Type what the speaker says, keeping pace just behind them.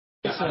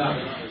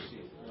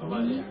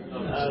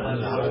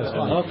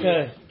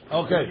Okay.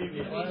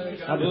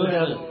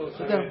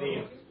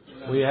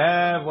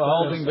 We're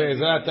holding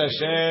Be'ezrat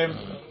Hashem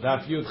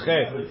Daf Yud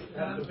Chet.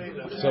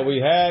 So we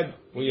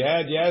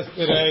had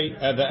yesterday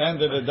at the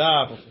end of the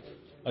Daf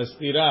a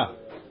stira.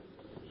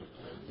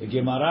 The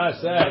Gemara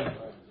said,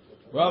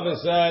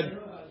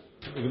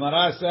 the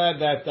Gemara said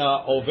that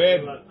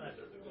Oved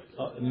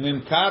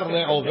Nimkar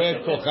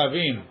le'Oved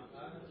Kochavim,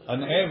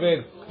 an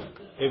Eved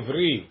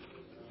Ivri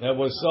that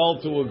was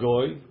sold to a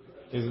goy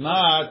is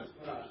not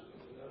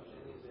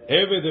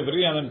Eved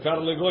Ivri and Nimkar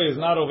le'Goy is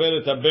not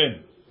Oved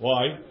Haben.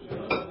 Why?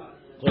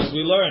 Because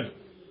we learned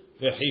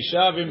the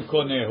Hishavim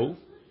Konehu.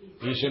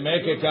 He should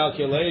make a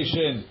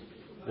calculation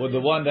with the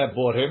one that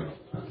bought him.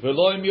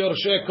 Veloim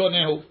Yorshe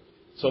Konehu.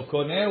 So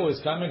Konehu is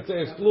coming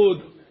to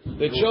exclude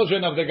the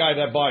children of the guy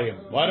that buy him.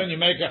 Why don't you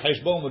make a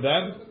heshbon with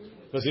them?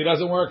 Because he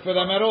doesn't work for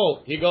them at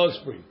all. He goes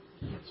free.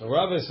 So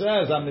Rava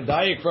says, I'm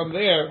medayik from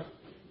there,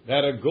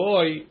 that a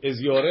goy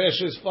is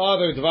Yoresh's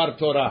father, Dvar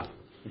Torah.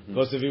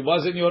 Because if he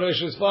wasn't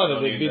Yoresh's father,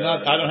 there'd be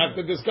not. I don't have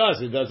to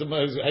discuss it.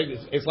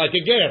 It's like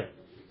a ger.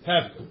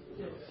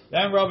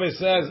 Then Rava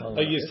says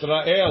a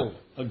Yisrael,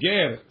 a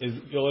ger is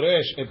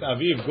Yoresh et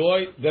Aviv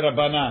goy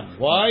derabanan.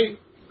 Why?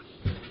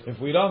 If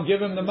we don't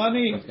give him the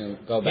money,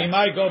 he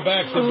might go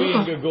back to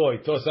being a goy.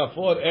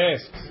 Tosafot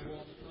asks,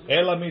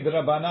 Ela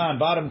midrabanan,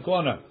 bottom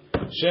corner,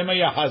 Shema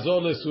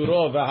yachazor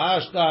lesuro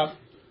v'hashta.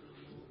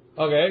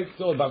 Okay,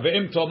 so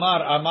ve'im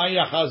tomar amay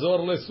yachazor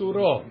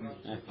lesuro.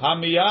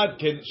 Hamiyad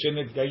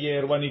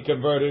shenitgayer when he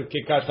converted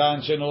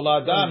kikatan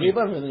shenoladam.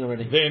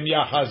 Ve'im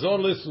yachazor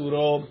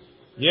lesuro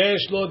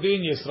yesh lo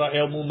din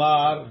Yisrael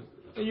mumar.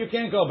 You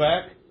can't go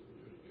back.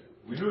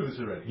 We knew this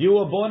already. You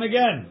were born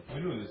again.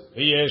 We knew this.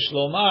 Yesh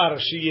lomar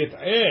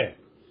sheyit'eh.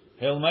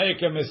 He'll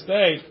make a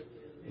mistake.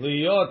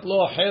 Liyot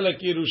lo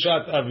helek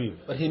Yerushat Aviv.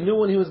 But he knew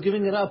when he was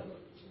giving it up.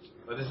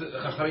 But this is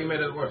Chachamim made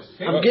it worse.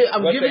 I'm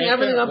giving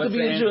everything up to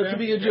be a Jew. To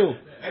be a Jew.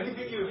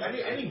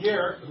 Any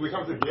ger who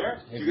becomes a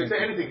ger, you can say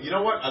anything. You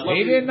know what? I love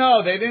He didn't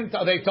know. They didn't.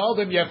 They told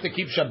him you have to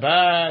keep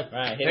Shabbat.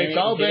 Right. They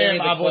told him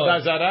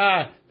Avodah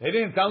Zarah. They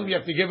didn't tell him you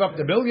have to give up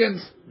the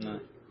millions. No.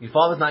 Your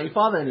father's not your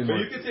father anymore.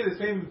 But you can say the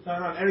same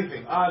time on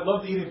anything. I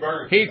love eating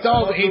burgers. He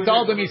told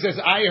him. He says,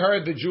 I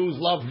heard the Jews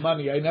love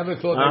money. I never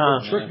thought they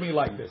would trick me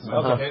like this.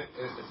 Okay.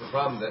 It's a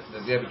problem that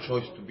they have a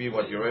choice to be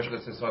what Yoresh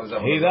lets his father's.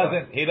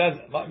 He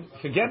doesn't.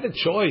 Forget the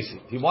choice.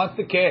 He wants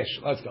the cash.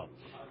 Let's go.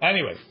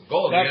 Anyway.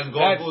 Gold. He has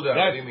gold Buddha.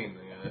 What do you mean?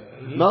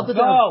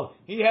 No,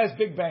 he has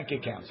big bank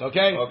accounts.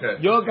 Okay.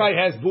 Your guy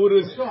has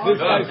Buddhas. This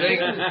guy's saying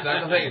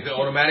it's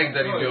automatic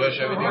that he Yoresh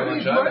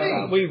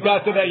everything. We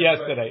got to that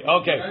yesterday.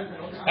 Okay.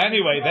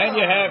 Anyway, then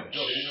you have.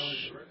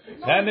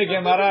 Then the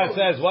Gemara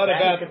says, what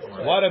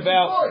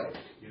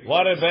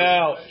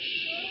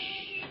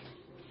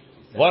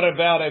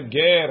about a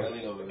ger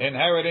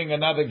inheriting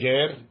another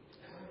ger,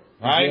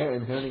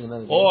 right?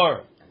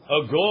 Or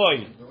a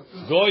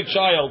goy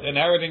child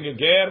inheriting a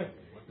ger,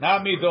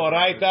 not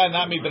midoraita,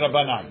 not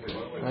midrabanan.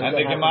 And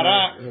the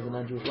Gemara, He has a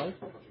non-Jewish wife?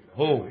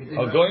 who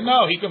a goy?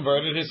 No, he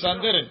converted. His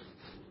son didn't.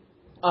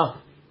 Oh,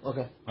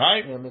 okay.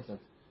 Right? Yeah, makes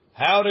sense.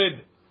 How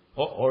did?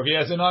 Or he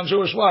has a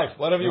non-Jewish wife,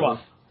 whatever you want,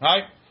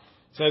 right?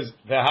 It says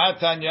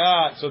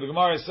v'hatanya. So the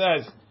Gemara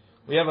says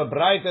we have a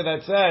braita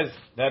that says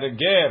that a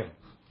ger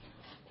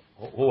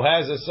who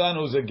has a son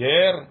who's a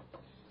ger,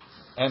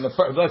 and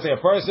let's say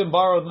a person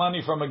borrowed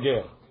money from a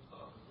ger.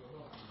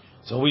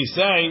 So we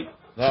say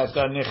that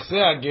the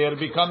nechse ger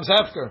becomes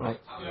hefker. Right.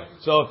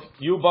 So if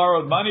you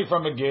borrowed money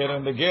from a ger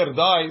and the ger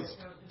dies,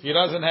 he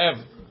doesn't have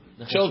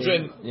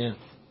children,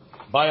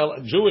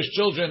 Jewish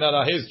children that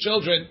are his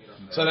children.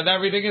 So then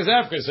everything is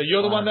after. So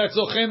you're the one that's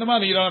zocheh the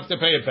money. You don't have to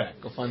pay it back.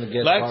 Go find the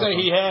ger. Let's say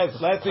he has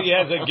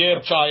a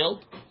ger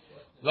child.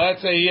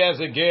 Let's say he has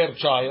a ger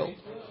child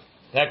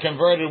that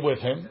converted with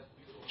him.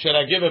 Should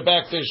I give it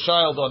back to his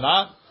child or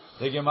not?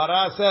 The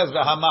Gemara says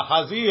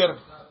v'hamachazir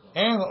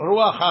en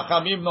ruach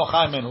hachamim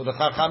nochaimenu. The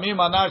hachamim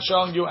are not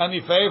showing you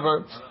any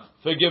favor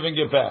for giving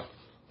it back.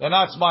 They're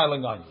not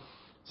smiling on you.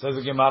 Says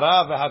the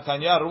Gemara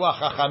v'hatanya ruach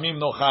hachamim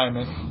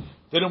nochaimenu.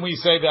 Didn't we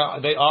say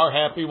that they are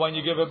happy when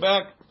you give it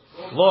back?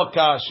 Lo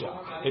kasha.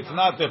 It's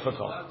not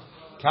difficult.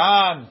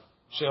 Kan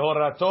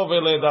shehorato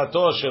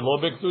veledato shelo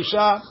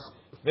b'kedusha,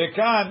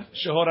 vekan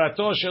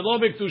shehorato shelo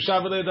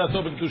b'kedusha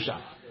veledato b'kedusha.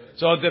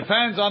 So it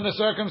depends on the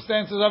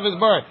circumstances of his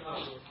birth.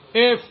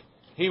 If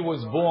he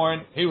was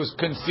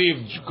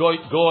conceived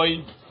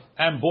goy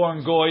and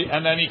born goy,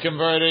 and then he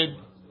converted,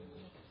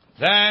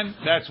 then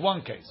that's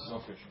one case.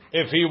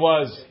 If he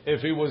was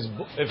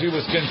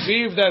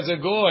conceived as a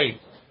goy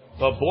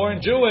but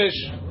born Jewish,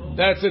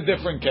 that's a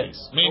different case.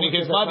 Meaning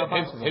his mother,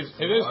 it is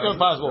still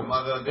possible.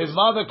 His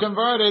mother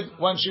converted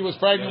when she was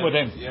pregnant with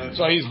him,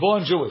 so he's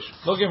born Jewish.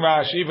 Look in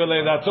Rashi,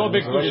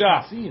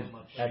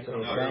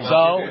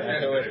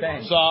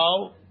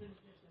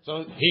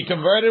 so he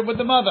converted with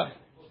the mother,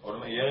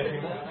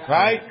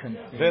 right?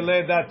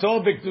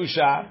 Veledato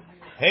b'kedusha,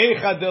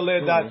 heicha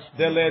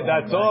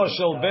deledato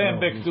shel ben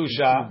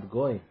b'kedusha,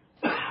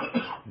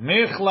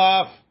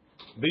 nichlaf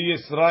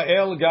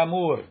b'Yisrael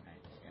gamur.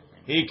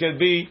 He could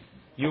be.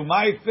 You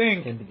might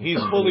think he's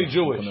fully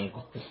Jewish.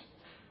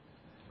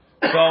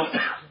 So,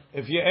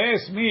 if you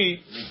ask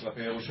me,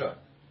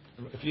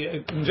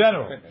 in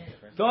general,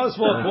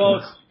 Tosfot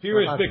quotes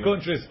Pirish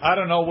Bekuntris. I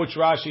don't know which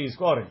Rashi he's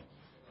quoting.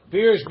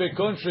 Pirish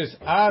Bekuntris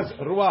as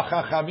Ruach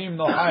Chachamim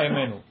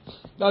Nochaimenu.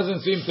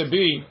 Doesn't seem to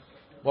be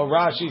what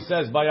Rashi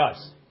says by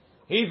us.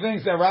 He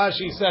thinks that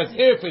Rashi says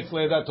if it's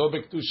Ledato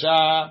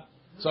B'Ktusha,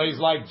 so he's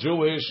like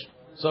Jewish,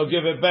 so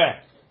give it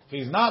back. If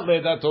he's not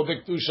Ledato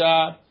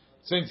B'Ktusha,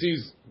 since he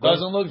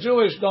doesn't look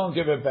Jewish, don't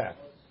give it back.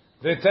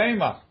 The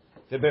Tema.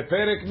 What does it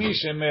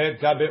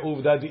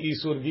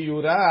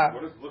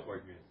look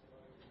like mean?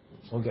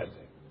 We'll get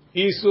there.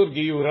 Isur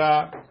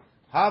Giyura,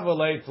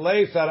 Havalei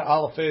Tleisar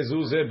Alfe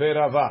Zuze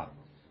Berava.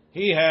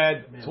 He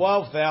had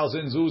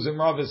 12,000 zuz in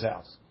Rava's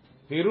house.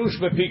 Pirush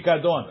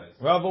Bepikadon.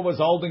 Rava was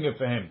holding it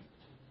for him.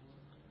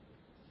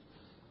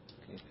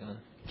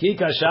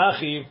 Kika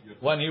Shachiv,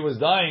 when he was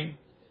dying,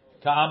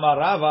 Ka'amar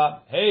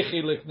Rava,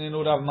 Heichi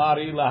Likninu Rav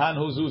Mari Lahan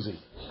Huzuzi.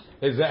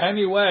 Is there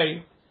any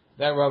way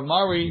that Rav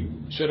Mari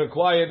should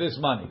acquire this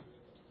money?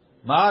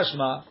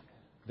 Mashma,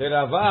 the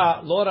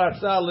Rava lo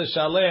ratza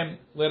l'shalem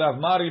l'Rav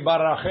Mari bar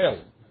Rachel,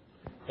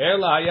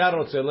 ela haya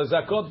rotze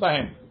lezakot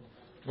bahem.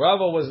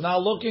 Rava was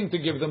not looking to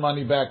give the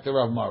money back to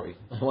Rav Mari.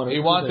 He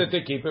wanted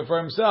to keep it for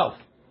himself.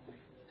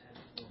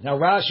 Now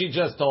Rashi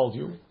just told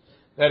you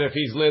that if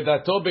he's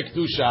ledato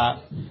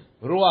b'ktusha,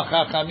 ruach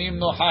hachamim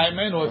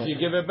nochaimenu, if you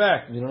give it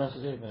back. You don't have to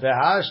give it back.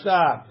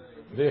 V'hashta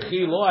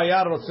v'chi lo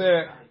haya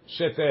rotze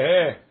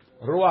sheteheh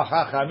ruach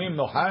hachamim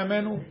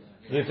nochaimenu.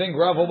 You think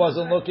Rava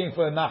wasn't looking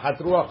for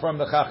nachat ruach from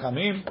the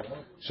chachamim?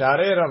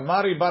 Sharei Rav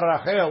Mari bar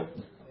Rachel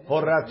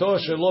horato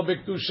shelo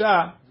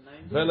b'ktusha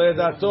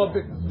v'ledato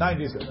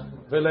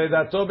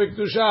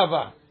b'ktusha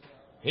va.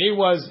 He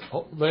was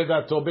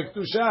ledato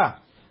b'ktusha.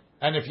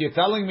 And if you're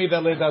telling me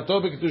that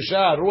ledato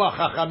b'ktusha ruach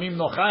hachamim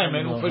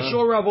nochaimenu, for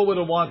sure Rava would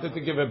have wanted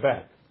to give it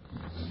back.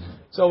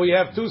 So we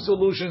have two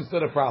solutions to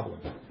the problem.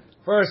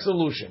 First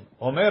solution,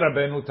 Omer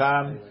Rabbeinu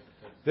Tam,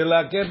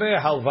 dilakebe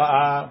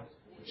halva'a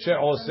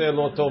she'oseh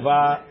lo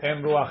tova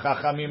en ruach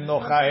hachamim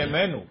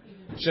nochaimenu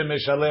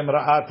shemishalem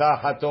ra'ata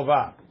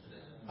hatova.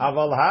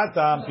 Aval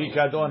hatam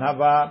pikadon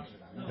hava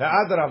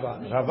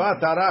ve'adrava rava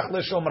tarach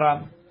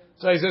l'shomram.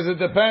 So he says it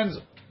depends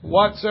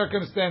what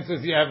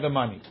circumstances you have the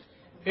money.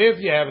 If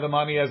you have the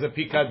money as a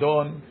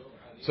pikadon,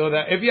 so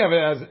that if you have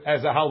it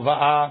as a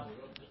halva'a,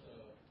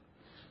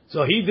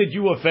 so he did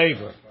you a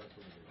favor.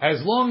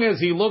 As long as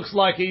he looks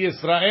like a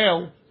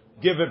Yisrael,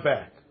 give it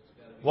back.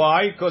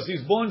 Why? Because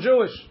he's born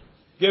Jewish.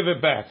 Give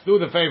it back. Do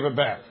the favor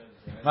back.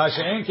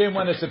 Masha'en came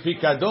when it's a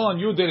pikadon,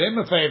 you did him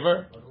a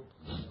favor.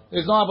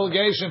 There's no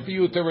obligation for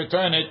you to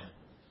return it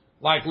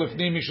like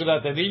Lifni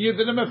Mishudat Adin. You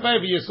did him a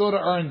favor, you sort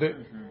of earned it.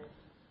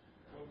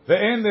 The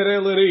end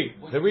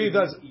the Re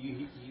does.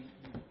 You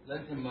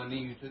lent him money,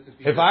 you took the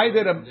if I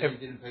did him, he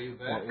didn't pay you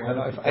back.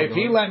 If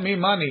he lent me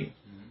money,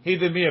 he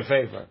did me a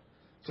favor.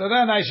 So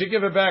then I should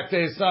give it back to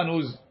his son,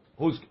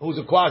 who's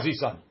a quasi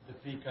son. The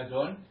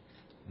pikadon?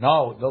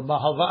 No, the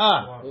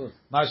mahalva'ah.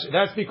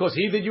 That's because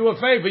he did you a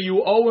favor.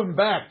 You owe him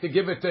back to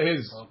give it to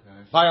his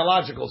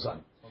biological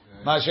son.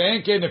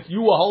 Masha'enkin, if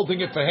you were holding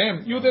it for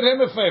him, you did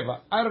him a favor.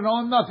 I don't owe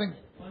him nothing.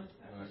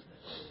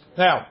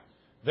 Now,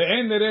 the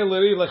end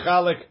l'ri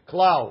lechalek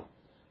klal.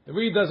 The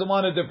Reed doesn't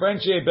want to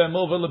differentiate ben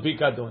milva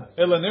lepikadon.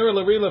 Elanir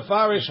l'ri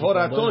lefarish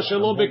horato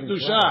shelo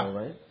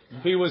b'kdusha.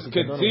 If he was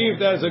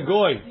conceived as a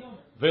goy,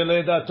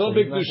 veledato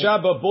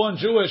b'kdusha, but born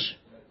Jewish,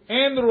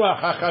 and ruach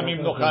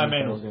hachamim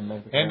nochaimenu.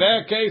 In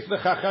that case, the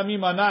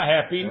chachamim are not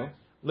happy.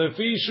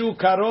 Lefishu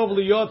karov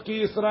liyot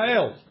ki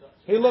Yisrael.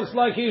 He looks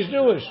like he's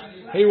Jewish.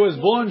 He was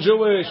born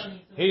Jewish.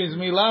 His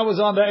milah was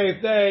on the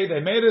 8th day. They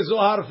made a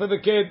zohar for the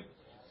kid.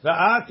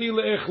 Va'ati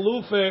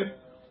le'echlufe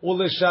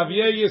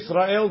u'leshavye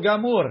Yisrael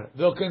gamur.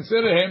 They'll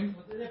consider him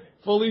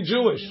fully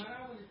Jewish.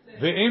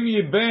 Ve'im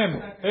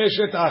yibem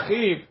eshet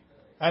achiv.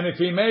 And if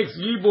he makes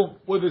yibum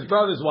with his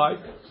brother's wife,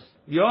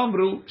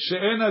 yomru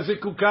she'ena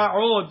zikuka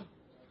od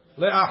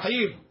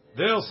le'achiv.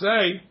 They'll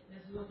say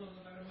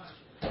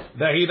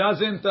that he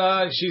doesn't.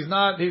 He's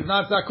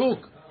not zakuk.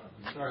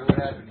 Sorry, what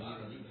happened?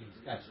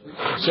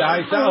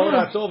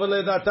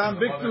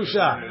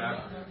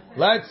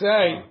 Let's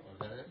say,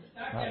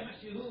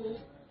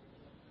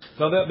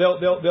 so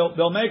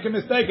they'll make a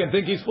mistake and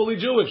think he's fully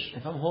Jewish.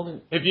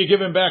 If you give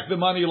him back the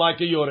money like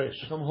a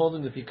Yoresh. If I'm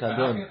holding the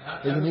pikadon,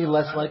 isn't he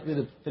less likely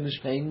to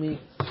finish paying me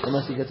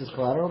unless he gets his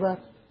collateral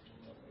back?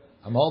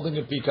 I'm holding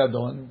a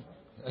pikadon.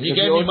 He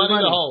gave me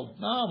money to hold.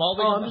 No, I'm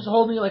holding. I'm just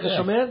holding it like a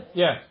shomer.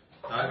 Yeah.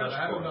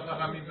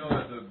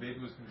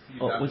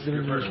 What's the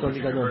difference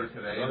between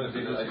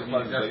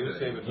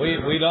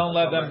We don't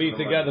let them be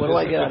together for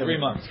 3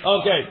 months.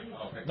 Okay,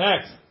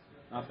 next.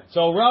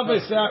 So Rava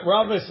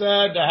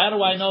said, how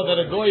do I know that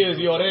a goy is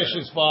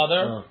Yoresh's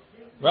father?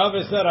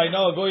 Rava said, I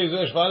know a goy is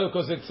Yoresh's father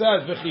because it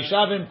says,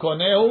 "V'chishavim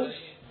konehu,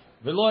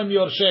 v'loim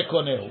yorshe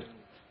konehu."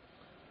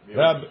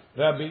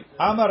 Rabbi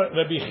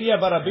Chia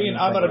Barabin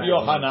Amar Rabbi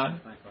Yochanan,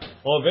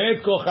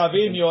 Oved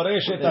kochavim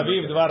yoresh et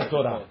aviv dvar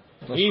Torah.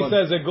 He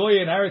says a goy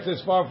inherits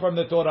is far from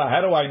the Torah.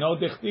 How do I know?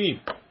 Dichtiv.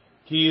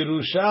 Ki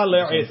Yerusha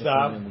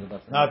le'esav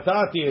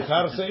natati es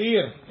har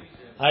seir.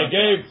 I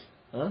gave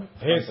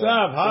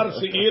Esav har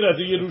seir as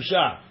a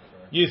Yerusha.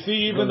 You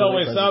see, even though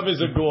Esav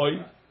is a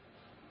goy,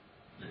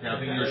 he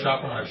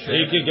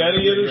can get a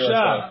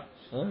Yerusha.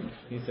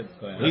 He's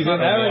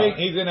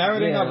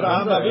inheriting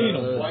Abraham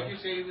Avinu. Why did you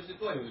say he was a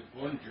goy? He was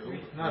born Jew.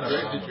 Not a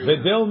Jew.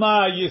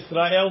 V'dilma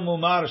Yisrael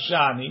mumar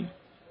shani.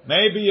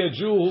 Maybe a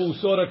Jew who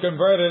sort of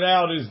converted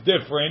out is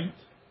different.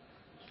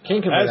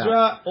 Can't convert Ezra,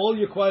 out. all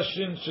your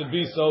questions should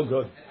be so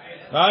good.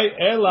 Right?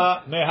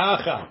 Ela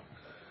mehacha.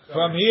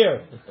 From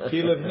here.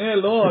 Ki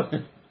livnei Lot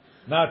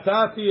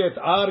natati et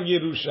ar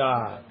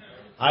Yerusha.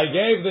 I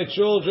gave the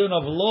children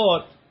of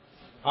Lot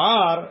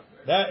Ar,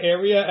 that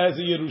area, as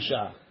a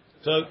Yerusha.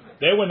 So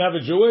they were never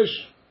Jewish,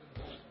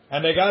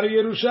 and they got a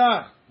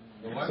Yerusha.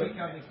 But why are we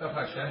counting stuff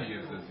Hashem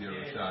gives as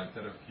Yerusha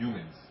instead of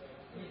humans?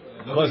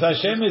 Because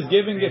Hashem is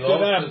giving it to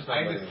them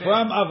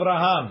from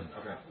Abraham.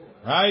 Okay.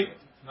 Right?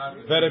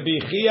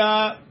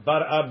 Ve'Rebi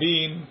bar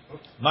Abin,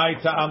 my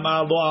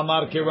ta'ama lo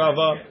amar ki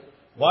Rava.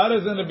 Why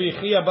doesn't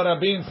Rebi bar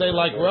Abin say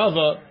like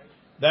Rava,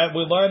 that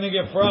we're learning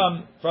it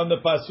from the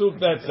pasuk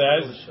that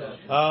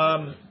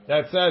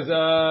says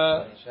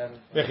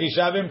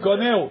v'chishavim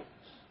koneu.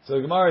 So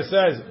the Gemara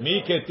says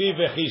mi keti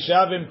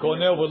v'chishavim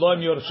koneu v'lo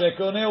im yorshe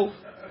koneu.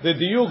 The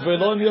diuk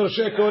v'lo im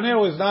yorshe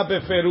koneu is not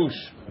beferush.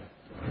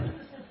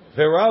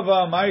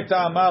 V'Rava my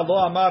ta'ama lo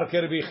amar ki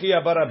Rebi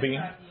Chia bar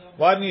Abin.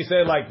 Why didn't he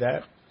say like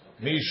that?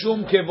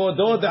 Mishum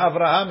kevodo de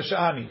Avraham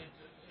shani.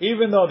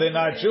 Even though they're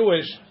not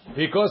Jewish,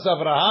 because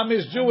Avraham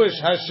is Jewish,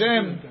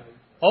 Hashem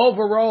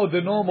overrode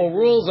the normal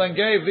rules and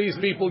gave these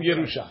people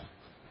Yerusha.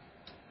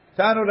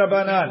 Tanu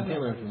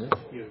Rabbanan.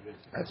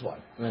 That's why.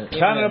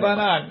 Tanu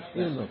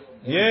Rabbanan.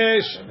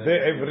 Yesh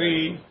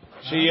be'evri,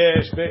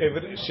 sheyesh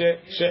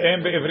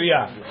she'em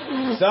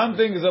be'evriya. Some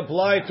things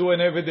apply to an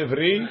Eved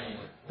Ivri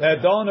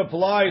that don't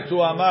apply to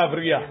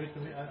Amavriya.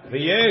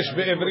 Yesh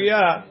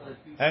be'evriya.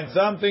 And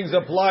some things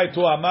apply to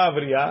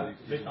Amavriya,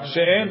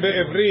 she'en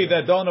be'ivri,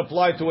 that don't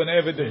apply to an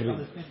Eved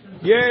Ivri.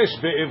 Yesh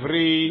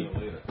be'ivri,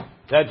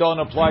 that don't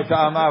apply to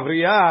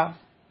Amavriya.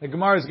 The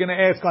Gemara is going to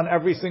ask on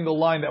every single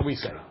line that we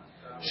say.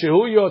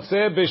 Shehu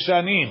yotzeh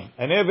b'shanim.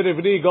 An Eved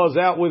Ivri goes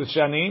out with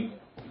shanim,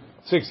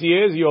 6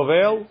 years,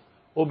 yovel,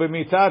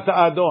 u'b'mitat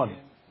adon.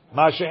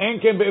 Ma she'en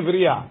ken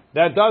be'ivriya.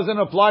 That doesn't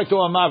apply to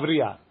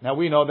Amavriya. Now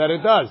we know that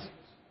it does.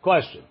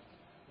 Question.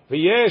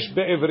 V'yesh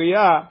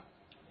be'ivriya.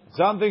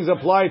 Some things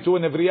apply to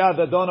an Ivriya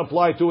that don't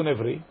apply to an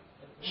Ivri.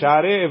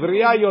 Share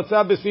Ivriya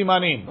yotza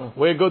b'simanim.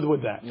 We're good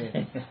with that.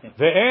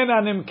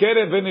 Ve'ena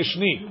nimkeret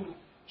v'nishni.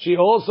 She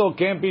also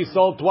can't be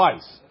sold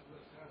twice.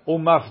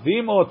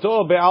 Umafdim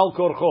oto be'al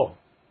korcho.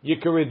 You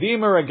can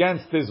redeem her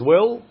against his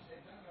will.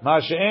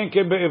 Ma she'en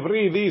ken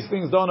be'ivri. These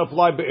things don't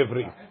apply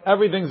be'ivri.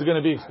 Everything's going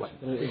to be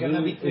explained.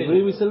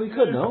 Ivri, we said we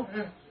could, no?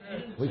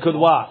 We could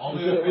what?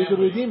 We could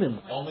redeem him.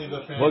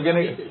 We're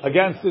going to,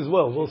 against his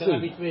will. We'll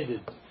see.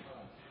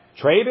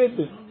 Traded?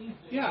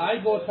 Yeah, I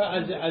bought her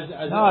as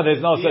no,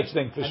 there's no such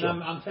thing for sure.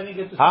 I'm telling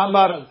it to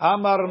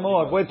Amar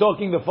Mor. We're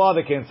talking the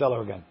father can't sell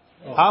her again.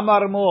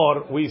 Amar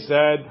Mor, we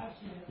said,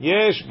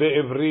 Yesh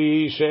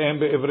be'ivri she'em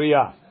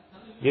be'ivriya.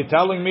 You're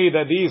telling me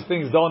that these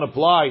things don't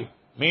apply,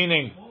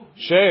 meaning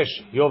shesh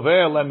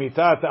yovel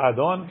lemitat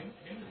adon.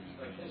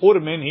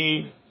 Urmin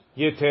hi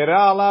yetera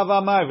alav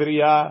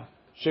amavriya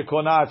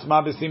shekona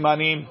atzma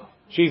b'simanim.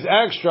 She's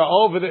extra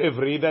over the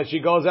ivri that she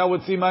goes out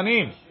with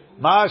simanim.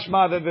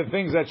 Mashma that the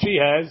things that she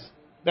has,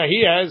 that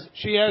he has,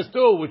 she has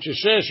too, which is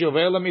shesh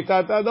yovel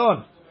mitat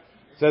adon.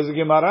 Says the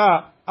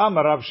Gemara,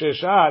 Amarav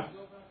sheshat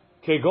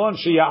kegon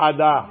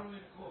sheyada.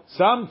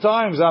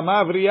 Sometimes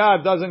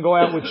Amavriya doesn't go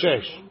out with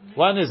shesh.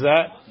 When is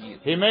that?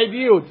 He made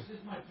yud.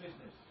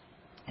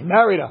 He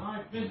married her.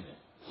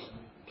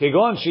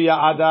 Kegon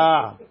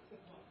sheyada.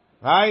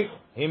 Right?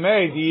 He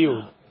made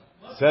yud.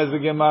 Says the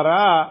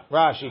Gemara,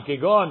 Rashi,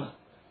 kegon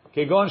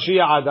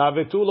sheyada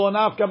vetulo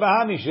nafka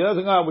bahani. She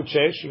doesn't go out with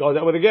shesh. She goes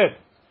out with a get.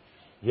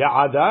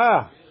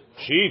 Ya'ada.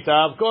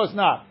 Shita, of course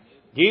not.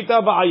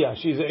 Gita ba'aya.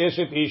 She's a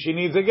eshet ish. She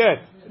needs a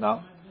get.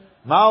 No.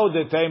 Mao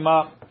de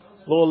tema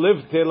lo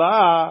liv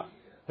tela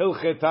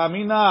hilcheta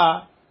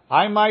mina.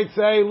 I might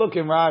say, look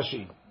in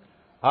Rashi.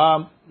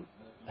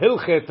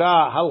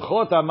 Hilcheta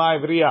halchota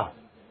ma'ivriya.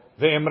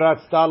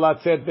 Ve'imratzta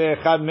latzet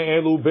be'echad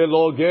me'elu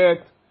belo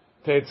get.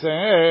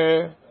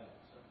 Tetzeh.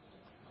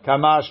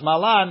 Kamash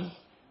malan.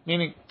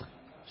 Meaning,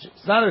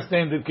 it's not a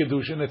standard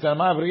Kidushin, it's a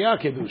Mavriya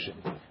Kidushin.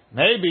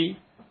 Maybe,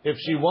 if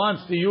she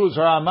wants to use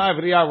her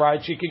Mavriya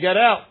right, she could get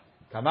out.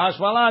 Kamash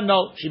Malan,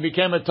 no. She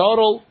became a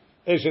total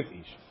Eshet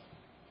Ish.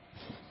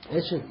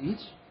 Eshet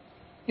Ish?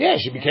 Yeah,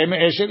 she became an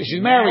Eshet Ish.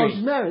 She's married. Oh,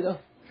 she's married. Oh.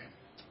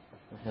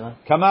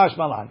 Kamash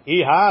Malan.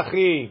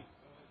 Ihachi.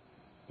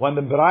 When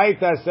the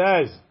Braita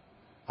says,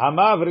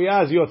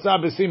 Amavriya is Yotza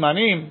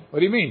b'simanim, what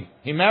do you mean?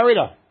 He married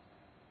her.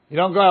 You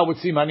don't go out with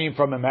simanim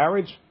from a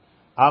marriage.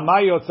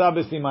 Amay Yotza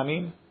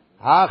b'simanim.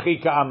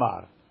 Hachi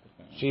ka'amar.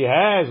 She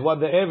has what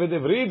the Eved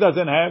Ivri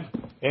doesn't have.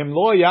 Im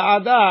lo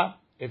ya'ada.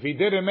 If he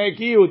didn't make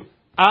yud,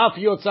 Af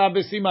yotza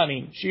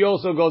b'simanim. She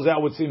also goes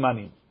out with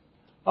simanim.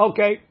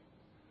 Okay.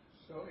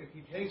 So if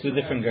he takes Two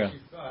different girls.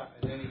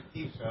 And then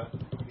he keeps her,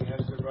 he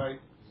has the right.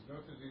 He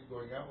notices he's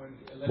going out when.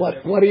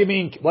 What do you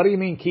mean? What do you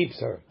mean keeps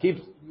her?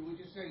 Keeps. You were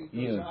just saying.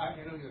 You. I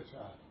know your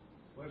child.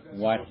 What is that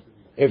What? supposed to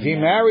be? If he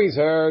marries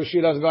her,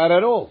 she doesn't go out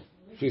at all.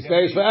 She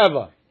stays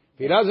forever. If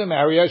he doesn't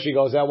marry her, she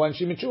goes out when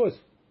she matures.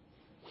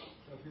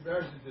 So if he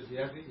marries her, does he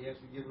have to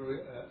give her a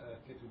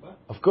ketubah?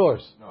 Of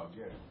course. No,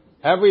 yeah.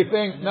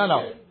 Everything.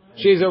 No.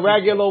 She's a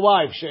regular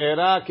wife.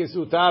 She'era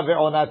kisuta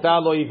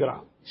ve'onata lo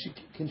igra.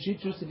 Can she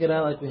choose to get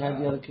out like we had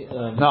the other kid?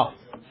 No.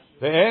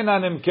 Ve'ena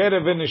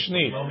nimkere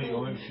v'nishnit.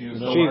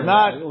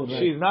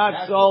 She's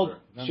not sold.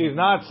 She's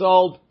not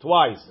sold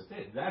twice.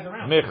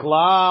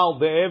 Michlal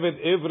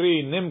de'evid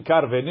ivri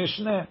nimkar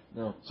v'nishne.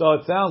 No. So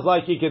it sounds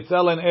like you could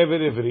sell an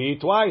evid ivri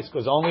twice,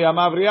 because only a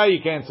mavriya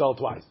you can't sell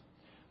twice.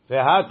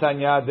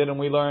 Ve'hatanya, didn't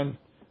we learn?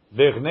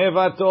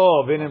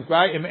 V'gnevato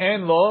v'nimkar im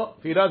en lo.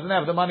 If he doesn't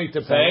have the money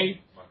to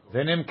pay,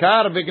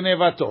 v'nimkar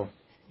v'gnevato.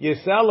 You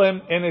sell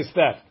him in his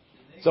theft.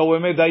 So we're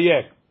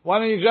medayek. Why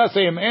don't you just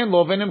say im en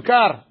lo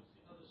v'nimkar?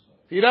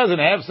 If he doesn't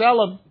have,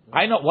 sell him.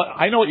 I know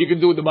what you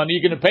can do with the money.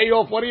 You're going to pay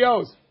off what he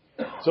owes.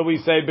 So we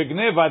say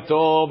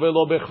b'gnevato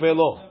v'lo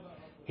b'chvelo.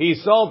 He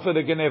sold for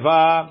the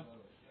gneva,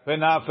 but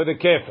not for the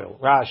kefil.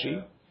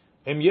 Rashi.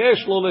 Im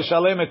yesh lo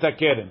l'shalem et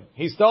hakerem.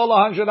 He stole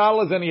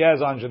 $100 and he has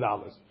 $100.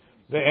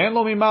 Ve'en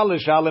lo mimal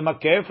l'shalem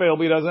ha-kefil,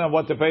 but he doesn't have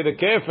what to pay the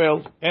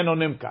kefil, eno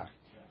nimkar.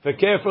 For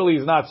kefil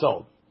he's not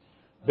sold.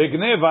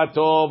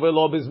 B'gnevato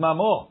v'lo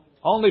b'zmamo.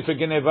 Only for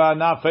gneva,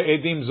 not for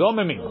edim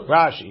zomemim.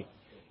 Rashi.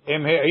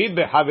 Im he'id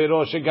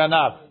b'haviro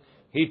sheganav.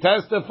 He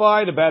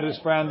testified about his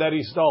friend that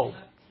he stole.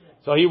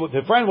 So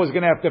the friend was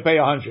going to have to pay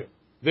 100.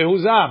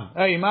 Vehuzam,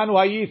 imanu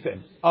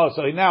hayitim. Oh,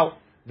 so now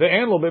the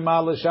enlo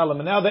b'mal l'shalom.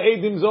 And now the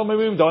edim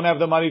zomimim don't have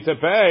the money to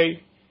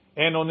pay.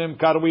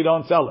 Enonimkar, we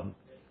don't sell him.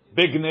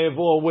 Big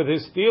nevo with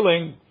his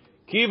stealing.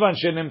 Kivan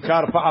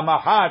shenimkar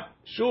pa'amahat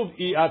shuv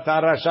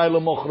i'ata rashai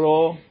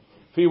l'mochro.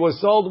 If he was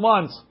sold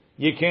once,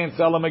 you can't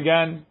sell him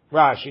again.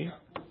 Rashi.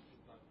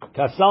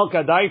 Kasal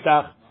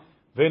kadaitach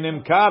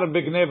v'nimkar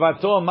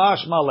b'gnevato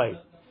mashmalei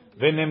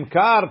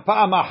v'nimkar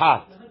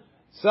pa'amahat.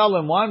 Sell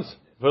him once,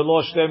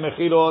 v'lo shte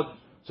mechilot.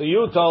 So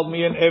you told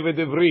me an eved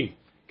ivri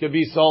could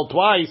be sold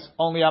twice,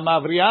 only a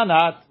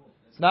mavriyanat.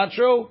 It's not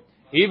true.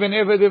 Even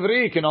eved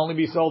ivri can only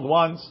be sold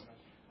once.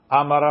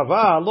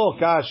 Amarava lo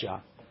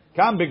kasha.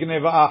 Kam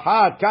b'gneva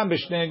achat, kam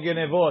b'shnei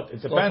gnevot.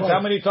 It depends how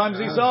many times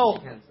he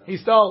sold. He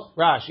stole.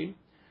 Rashi.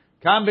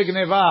 Kam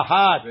b'gneva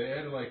achat. They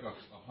added like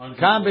 100.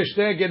 Kam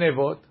b'shnei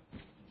gnevot.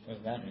 What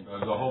does that mean?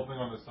 The whole thing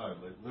on the side,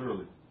 like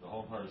literally the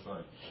whole entire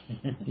side.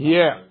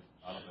 Yeah.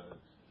 I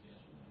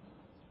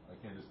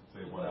can't just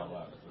say one out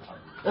loud.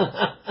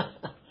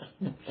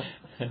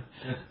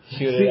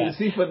 Shoot it out.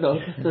 See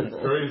footnote. It's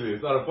crazy.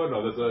 It's not a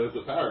footnote. It's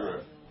a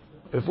paragraph.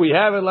 If we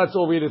have it, let's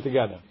all read it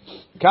together.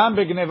 Kam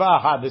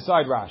b'gneva achat.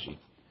 Decide Rashi.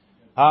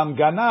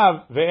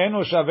 Ganav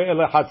ve'eno shaveh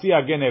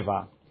lechatzia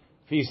geneva.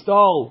 If he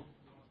stole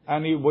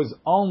and he was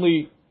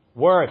only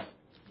worth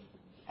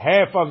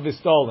half of the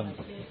stolen,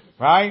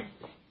 right?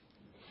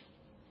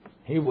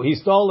 He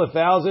stole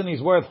 1,000.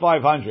 He's worth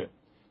 500.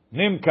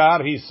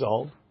 Nimkar, he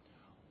sold.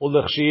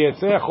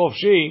 Ulechshiyetze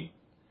chofshi,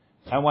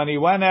 and when he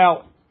went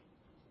out,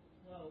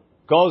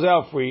 goes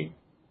out free.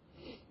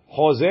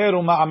 Chozer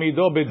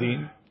u'ma'amido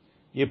bedin.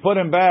 You put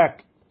him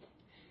back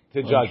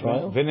to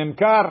judgment.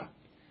 V'nimkar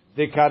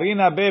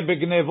dekarina be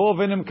begnevo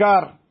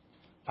v'nimkar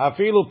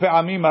afilu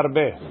pe'amim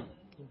arbe.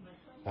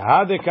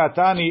 Hade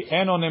katani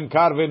eno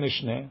nimkar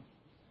v'nishne.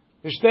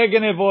 V'shte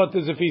genevot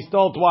is if he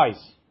stole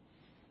twice.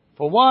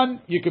 For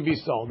one, you could be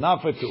sold,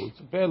 not for two. It's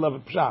a pair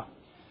of pshat.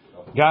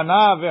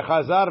 Ganav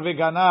v'chazar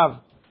v'ganav.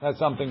 That's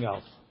something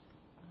else.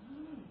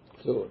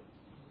 So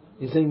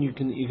you're saying you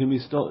can be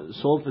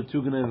sold for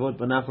 2 genevot,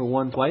 but not for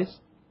one twice?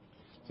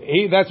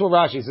 That's what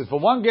Rashi says. For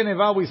one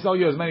geneva, we sell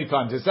you as many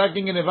times. The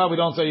second geneva, we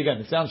don't sell you again.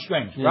 It sounds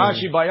strange. Yeah.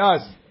 Rashi by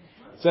us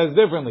says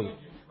differently.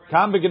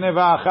 Kam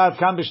b'geneva achat,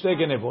 kam b'shte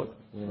genevot.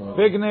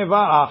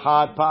 B'geneva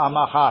achat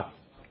pa'amachat.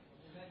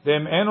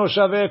 Dem eno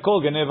shaveh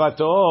kol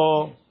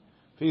genevato.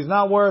 If he's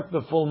not worth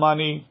the full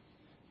money,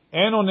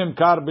 eno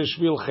nimkar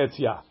b'shvil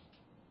chetzia.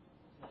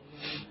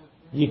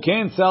 You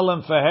can't sell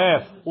him for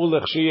half.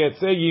 Ulech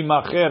sheyetze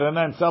yimacher, and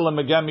then sell him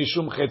again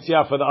mishum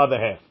chetzia for the other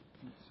half.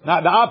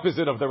 Not the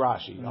opposite of the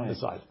Rashi on the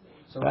side.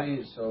 So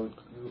you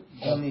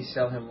only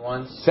sell him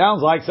once.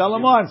 Sounds like sell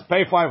him once,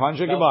 pay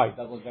 500, goodbye.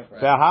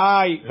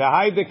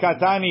 V'hai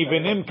dekatani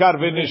v'nimkar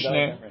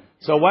v'nishne.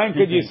 So when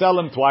could you sell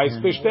him twice?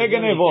 Pishte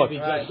genevot.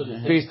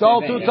 If he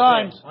stole 2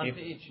 times,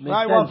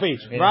 right, one for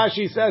each.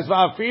 Rashi says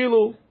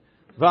va'afilu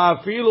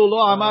lo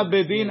amad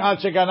bedin ad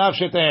sheganav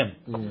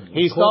shetehem.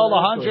 He stole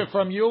 100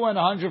 from you and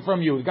 100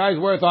 from you. The guy's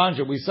worth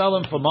 100. We sell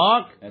him for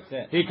Mark. That's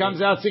it. He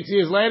comes out 6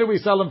 years later. We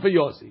sell him for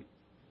Yossi.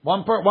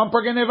 One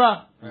per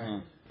geneva,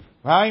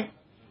 right?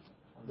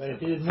 But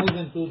if it is more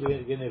than 2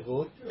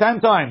 genevot, 10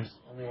 times.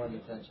 Only one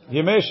detention.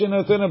 Yemesh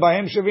shenotenu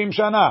b'hem 70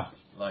 shana.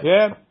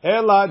 Yeah.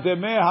 Ela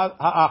demeh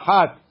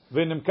ha'achat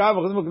v'nimkar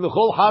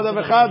l'chol chada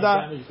v'chada.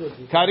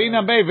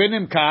 Karina bei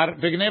v'nimkar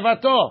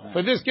v'gnevato.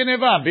 For this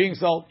geneva being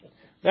sold.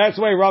 That's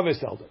why Rava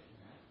sold it.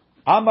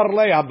 Amar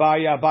le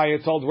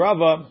Abaye told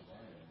Rava,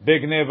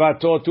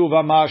 b'gnevato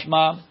tuva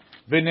mashma.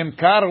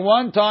 V'nimkar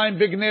one time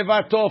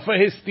b'gnevato for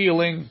his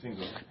stealing.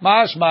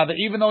 Mashma, that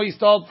even though he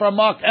stole from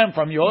Mak and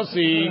from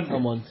Yossi,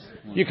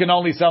 you can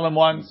only sell him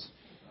once.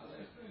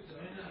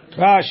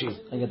 Rashi,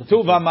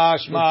 tuva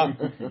mashma,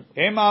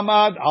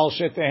 emamad al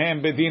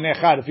shetehem bedin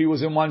echad. If he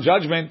was in one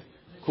judgment,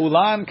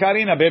 kulan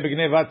karina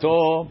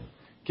bebegnevato,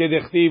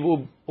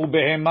 kedechtiv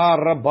ubehema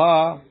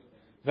rabba,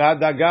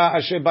 v'adaga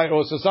asher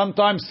bayo. So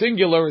sometimes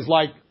singular is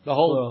like the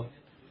whole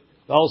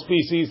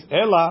species.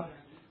 Ela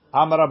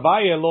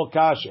amarabaye lo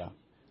kasha.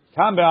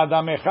 Kam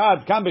be'adam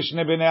echad, kam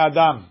b'shne b'nei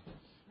adam.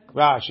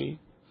 Rashi,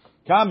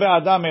 kam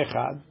be'adam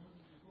echad,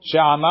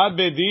 she'amad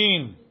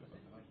bedin.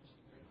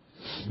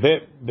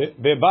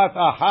 Bebat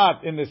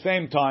ahat in the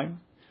same time.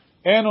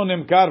 Eno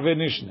nimkar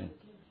v'nishne.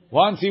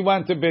 Once he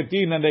went to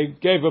Betin and they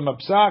gave him a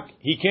psak,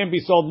 he can't be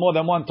sold more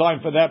than one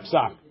time for that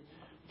psak.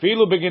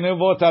 Filu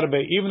beginevot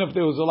arbe. Even if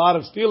there was a lot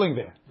of stealing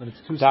there.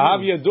 Tahav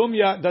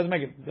yedumya doesn't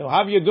make it.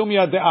 Tahav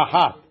yedumya de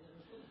ahat.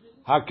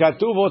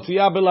 Hakatuv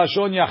otziyah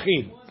belashon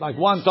yachid. It's like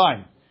one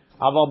time.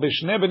 Aval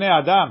b'shne b'nei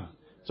adam.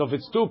 So if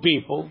it's two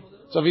people,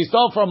 so if he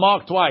stole from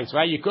Mark twice,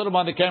 right? You caught him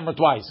on the camera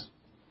twice.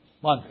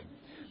 One thing.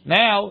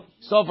 Now,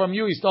 stole from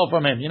you, he stole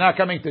from him. You're not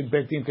coming to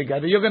Betin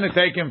together. You're going to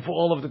take him for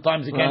all of the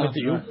times he came into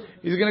you.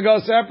 He's going to go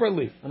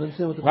separately.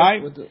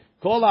 Right?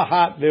 Kol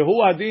ahat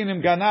vehu adin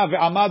im ganav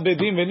ve'amad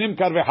bedin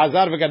ve'nimkar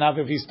ve'hazar ve'ganav.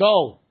 If he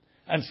stole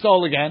and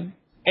stole again,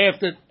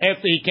 after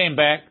he came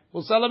back,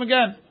 we'll sell him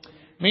again.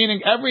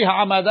 Meaning every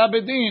ha'amada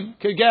bedin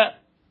could get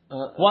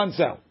one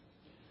sell.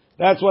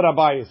 That's what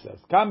Abaye says.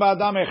 Kam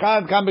ba'adam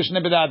echad, kam b'shne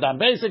b'nei adam.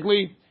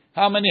 Basically,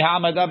 how many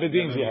ha'amada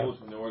bedins you have?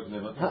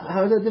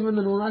 How is that different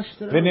than Urash?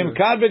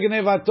 V'nimkar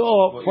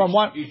b'gnevato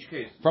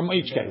from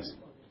each case.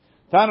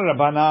 Tan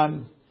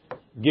Rabbanan,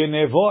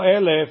 genevo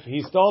elef,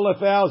 he stole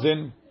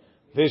 1,000,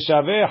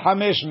 v'shaveh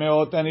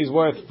 500, and he's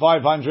worth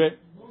 500.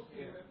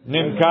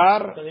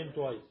 Nimkar,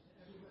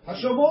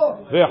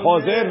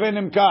 v'chozer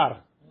v'nimkar,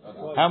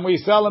 and we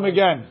sell him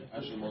again.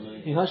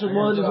 He hustled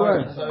more than his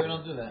word. So we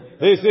don't do that.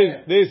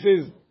 This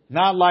is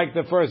not like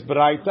the first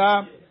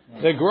Braita.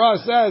 The Gra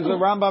says the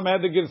Rambam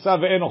had the Girsa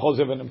ve'eno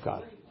chozer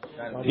v'nimkar.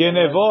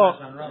 Genevo,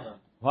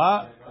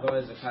 what?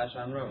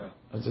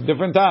 It's a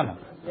different Tana.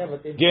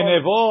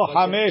 Genevo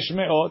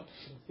 500.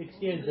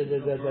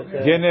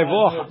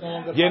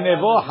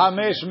 Genevo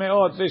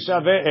 500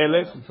 v'shaveh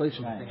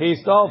 1,000. He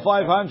stole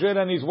 500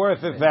 and he's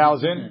worth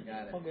 1,000.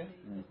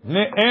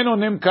 Eno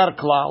nimkar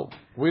klal.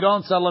 We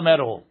don't sell him at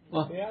all.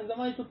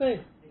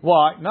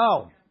 Why?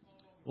 No.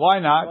 Why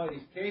not? Well,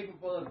 he's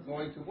capable of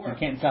going to work. You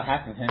can't sell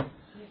half of him.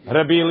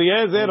 Rabbi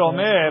Eliezer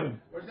Omer,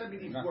 What does that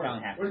mean he's Not worth?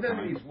 selling half What does that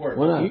mean he's worth?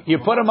 Why not? you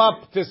put him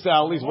up to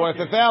sell, he's worth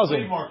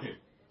 1,000. Market.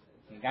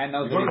 The guy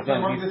knows You what he's go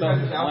to doing. the He's market still that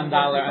says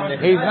 $1 under.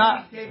 He's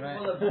not.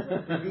 Capable of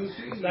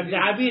producing. Like the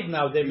Abid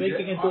now, they're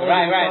making into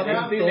Right.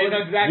 They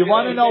know exactly You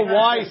want to what know he's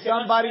why doing.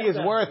 somebody is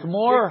worth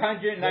more?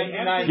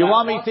 699. You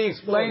want me to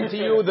explain to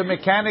you the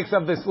mechanics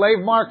of the slave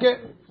market?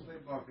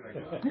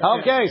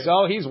 Okay,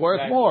 so he's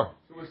worth more.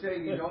 So we're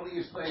saying he's only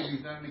a slave,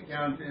 he's not an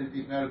accountant,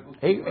 he's not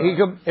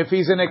a If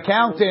he's an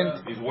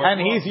accountant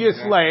and he's your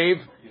slave,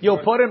 you'll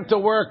put him to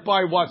work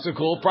by what's it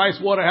called,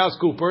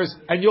 PricewaterhouseCoopers,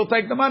 and you'll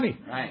take the money.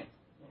 Right.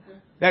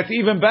 That's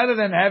even better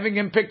than having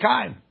him pick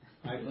time.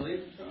 I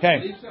believe so. Okay. I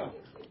believe so.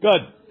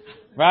 Good.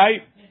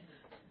 Right?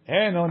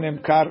 Eno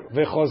nimkar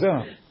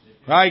v'chozer.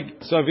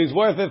 Right? So if he's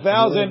worth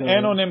 1,000,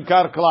 eno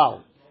nimkar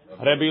klal.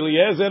 Rabbi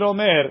Eliezer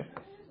Omer,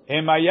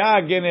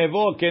 emaya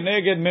genevo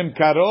keneged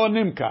mimkaro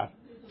nimkar.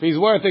 If he's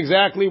worth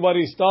exactly what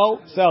he stole,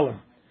 sell him.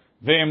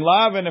 Ve'im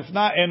lav, and if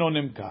not, eno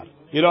nimkar.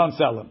 You don't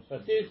sell him.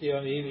 But seriously,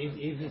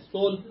 if he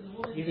stole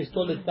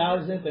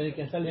 1,000, and you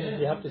can sell him,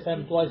 you have to sell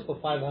him twice for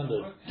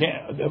 500.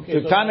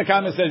 The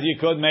Tanakama says you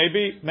could,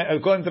 maybe.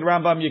 According to the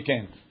Rambam, you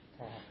can't.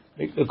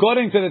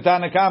 According to the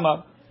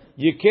Tanakama,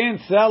 you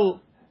can't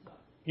sell.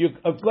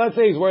 Let's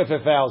say he's worth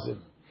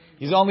 1,000.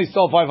 He's only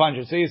stole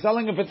 500. So you're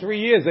selling him for 3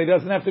 years. He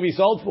doesn't have to be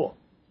sold for.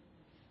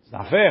 It's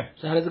not fair.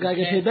 So how does the guy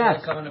get paid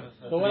back?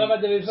 So what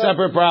about the reverse?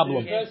 Separate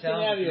problem. The reverse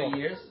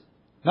scenario.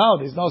 No,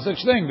 there's no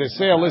such thing. The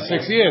sale is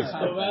 6 years.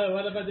 So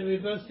what about the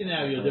reverse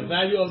scenario? The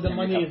value of the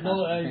money is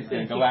no. Is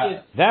 6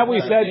 years. That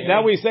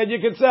we said you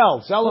could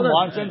sell. Sell him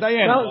once and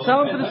Dayan.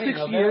 Sell him for the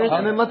 6 years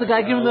and then let the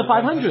guy give him the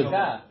 500.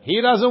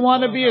 He doesn't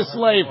want to be a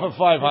slave for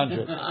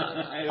 500.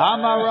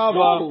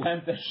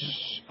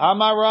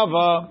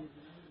 Amarava.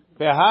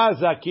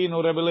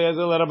 Behazakinu Rabbi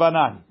Eliezer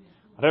Rabbanan.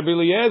 Rabbi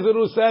Eliezer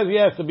who says he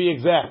has to be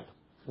exact.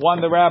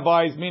 One the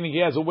rabbis, meaning he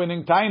has a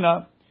winning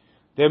taina.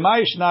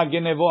 Why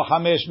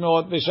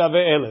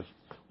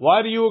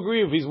do you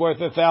agree if he's worth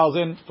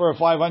 1,000 for a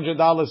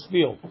 $500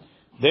 steal?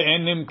 The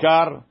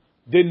nimkar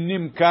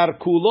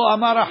kulo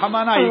amara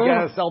hamana. You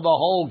gotta sell the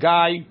whole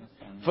guy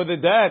for the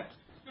debt.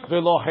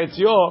 Velo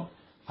hetzio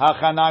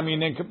hachanami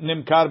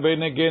nimkar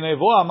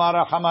benegenevo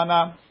amara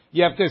hamana.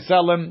 You have to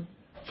sell him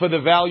for the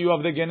value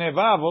of the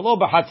geneva, v'lo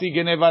b'chatzi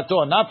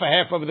genevato, not for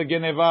half of the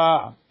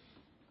geneva.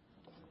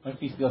 What if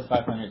he steals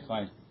 500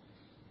 twice?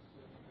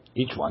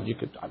 Each one, you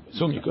could, I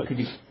assume you could. Could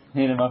you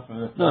hit him up for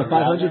the... No,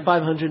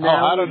 500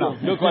 now. I don't know.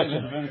 Good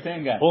question. From the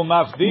same guy.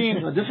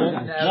 Umafdin. No,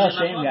 different guy. No,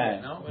 same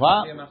guy.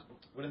 What?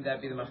 Wouldn't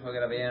that be the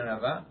machloket Abaye and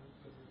Rava?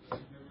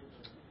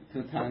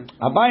 2 times.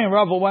 Abai and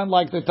Rava went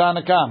like the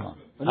Tanakama.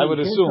 I would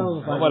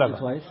assume. Whatever.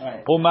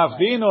 Right.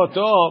 Umafdin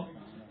oto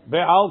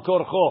be'al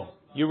korcho.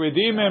 You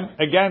redeem him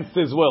against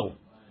his will.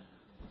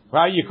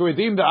 Right? You can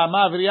redeem the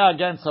Amavriya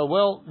against her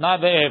will,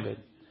 not the Eved.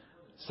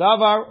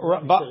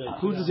 Savar.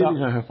 Who's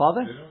redeeming her? Her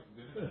father?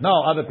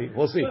 No, other people.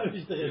 We'll see.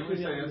 Didn't we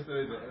say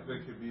yesterday that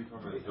it could be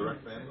from a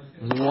direct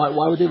family?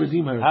 Why would they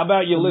redeem her? How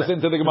about you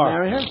listen to the Gemara?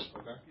 Marry her?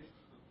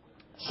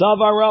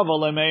 Savar Rava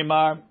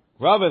lemeimar.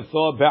 Rava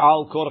thought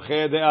be'al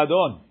korche de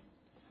Adon.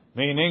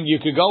 Meaning, you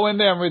could go in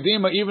there and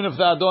redeem her even if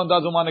the Adon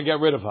doesn't want to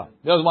get rid of her.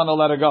 He doesn't want to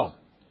let her go.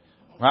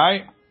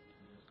 Right?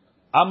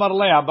 Amar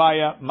le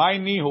Abaya, my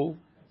nihu.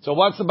 So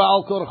what's the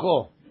Baal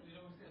Korcho?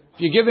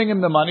 If you're giving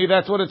him the money,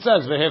 that's what it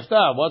says.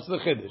 Vehefta. What's the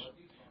Chiddush?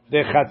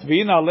 De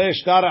chatvina le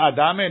shtar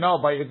adame. No,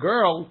 by a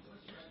girl,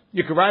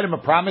 you could write him a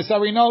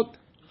promissory note.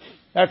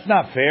 That's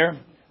not fair.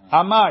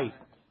 Amai.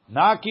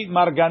 Nakit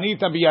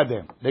marganita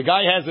biyadem. The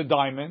guy has a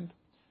diamond.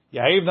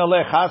 Yahivna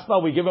le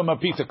chaspa. We give him a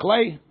piece of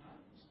clay.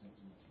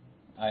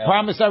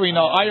 Promissory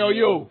note,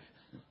 IOU.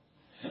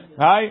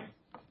 Right?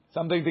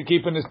 Something to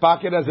keep in his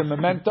pocket as a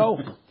memento.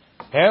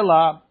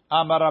 Ela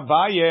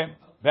amarabaye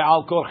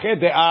ve'al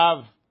korche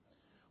de'av.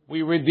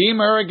 We redeem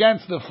her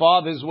against the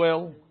father's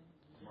will.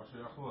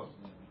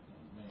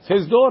 It's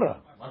his daughter.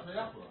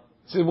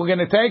 So we're going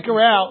to take her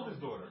out.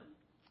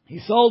 He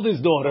sold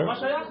his daughter.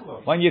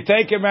 When you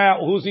take him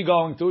out, who's he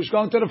going to? He's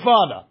going to the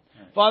father.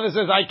 Father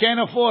says, I can't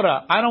afford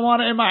her. I don't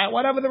want her in my house.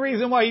 Whatever the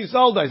reason why he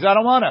sold her. He says, I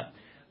don't want her.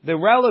 The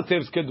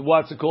relatives could,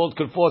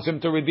 could force him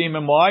to redeem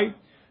him. Why?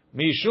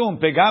 Mishum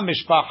pegam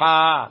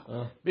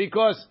mishpacha.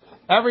 Because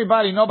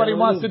nobody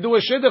wants to do a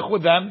shidduch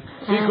with them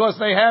because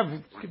they have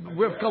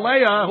Rivka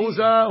Leah, who's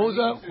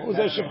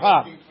a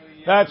shifcha.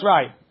 That's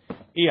right.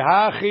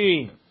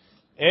 Ihachi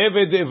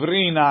eved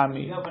ivri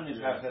nami.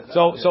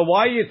 So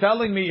why are you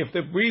telling me if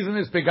the reason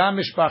is pegam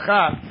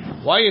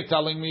mishpacha? Why are you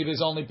telling me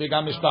there's only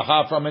pegam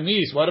mishpacha from a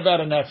niece? What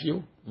about a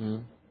nephew?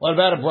 What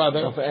about a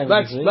brother?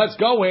 Let's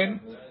go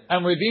in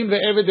and redeem the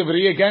Eved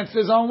Ivri against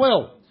his own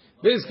will.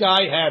 This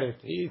guy had it.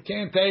 He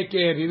can't take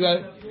it.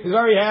 He's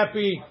very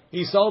happy.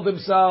 He sold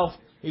himself.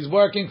 He's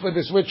working for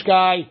this rich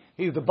guy.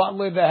 He's the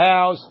butler in the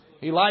house.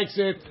 He likes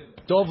it.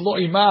 Tov lo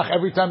imach.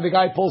 Every time the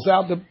guy pulls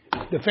out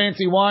the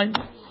fancy wine,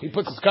 he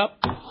puts his cup,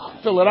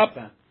 fill it up.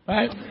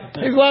 Right?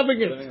 He's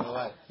loving it.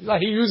 He's like,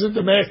 he uses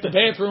the master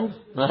bathroom.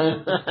 Now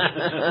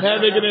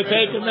they're going to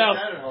take him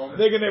out.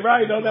 They're going to,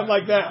 right, don't have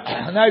like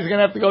that. Now he's going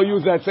to have to go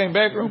use that same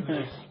bathroom.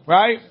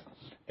 Right?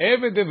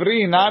 Eved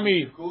Ivri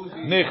nami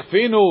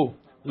nechfinu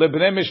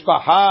lebnei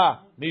mishpacha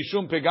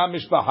mishum pegam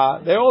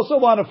mishpacha. They also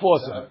want to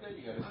force him.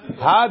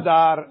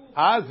 Hadar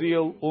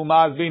azil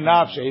umaz bin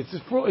nafshe.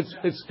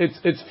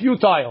 It's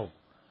futile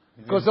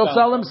because he'll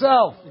sell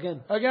himself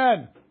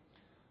again.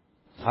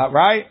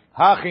 Right?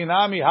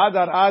 Hachinami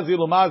hadar azil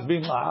umaz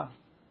bin la.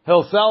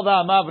 He'll sell the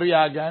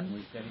amavriya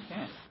again.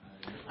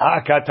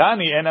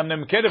 Hakatani enam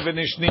nemkerev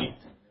v'nishnit.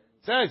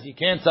 Says you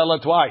can't sell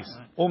it twice.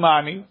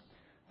 Umani.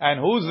 And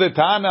who's the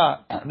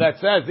Tana that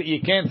says that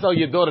you can't sell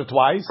your daughter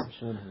twice?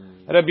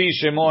 Rabbi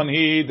Shimon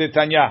he the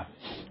Tanya.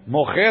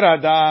 Mocher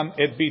Adam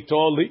et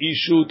bito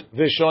leishut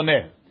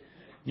v'shoneh.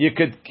 You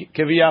could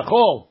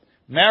kiviyachol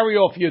marry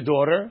off your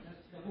daughter,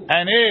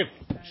 and if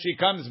she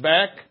comes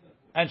back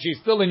and she's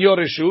still in your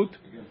reshut,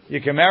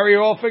 you can marry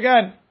her off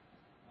again.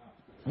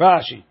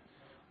 Rashi.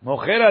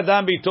 Mocher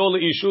Adam bito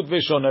leishut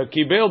v'shoneh.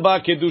 Kibel ba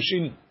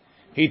Kidushin.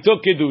 He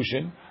took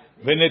Kidushin.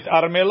 V'nit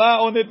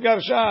armela or nit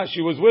garsha.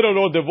 She was widowed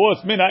or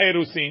divorced mina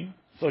erusin,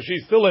 so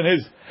she's still in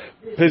his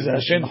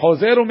possession.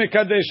 Chozeru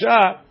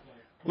mikadesha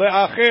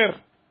le'acher,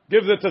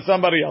 gives it to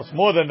somebody else.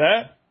 More than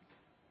that.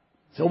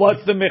 So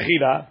what's the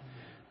mechira?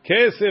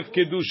 Kesef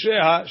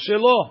kedusheha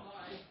shelo.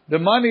 The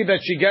money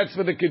that she gets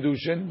for the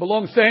kedushin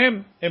belongs to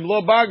him. Im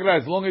lo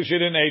bagra, as long as she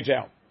didn't age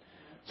out.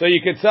 So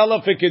you could sell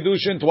her for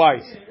kedushin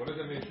twice. What does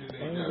that mean?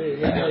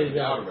 She's aged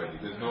out already.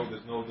 There's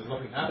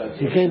nothing happening.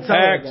 You can't sell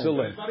her.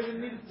 Excellent.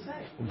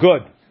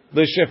 Good.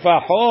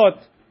 L'shefachot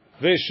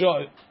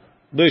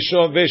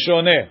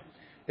v'shoneh.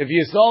 If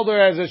you sold her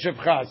as a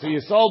shefcha, so you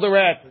sold her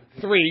at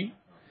 3,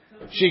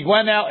 she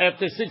went out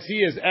after 6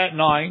 years at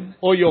 9,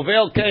 or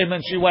Yovel came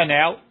and she went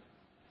out,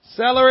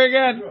 sell her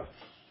again.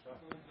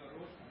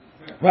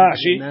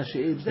 Rashi.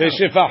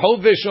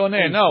 V'shefachot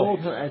v'shoneh. No.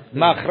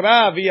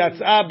 Machra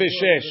v'yatzah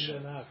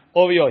b'shesh.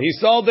 He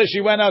sold her,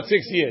 she went out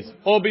 6 years.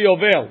 O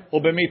b'yovel, o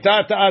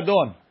b'mitat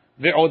adon,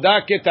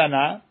 v'oda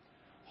ketana.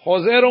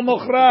 Chozer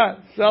u'mochra,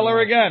 sell her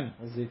again.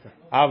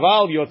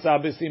 Aval yotza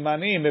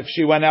b'simanim, if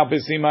she went out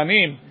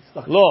b'simanim,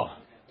 lo.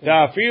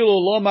 Ta'afilu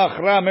lo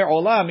machra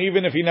me'olam,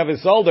 even if he never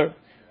sold her.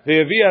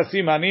 Ve'evia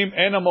simanim,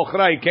 ena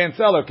mochra, he can't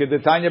sell her.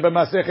 Kedetanya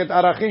b'masechet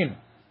arachim.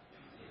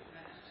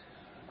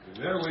 Is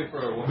there a way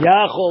for a woman?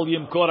 Yachol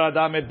yimkor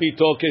adam et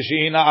bito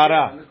keshehi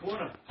na'ara.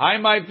 I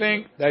might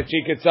think that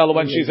she could sell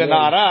when she's a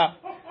na'ara.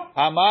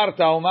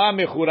 Amarta uma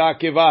mechura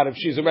kivar. If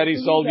she's already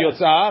sold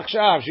yotza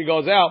achshav, she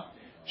goes out.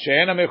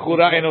 She'ena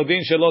mechura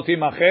enodin shelo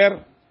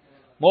timacher.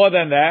 More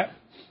than that,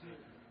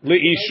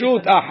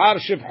 li'ishut ahar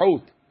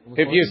shibhut.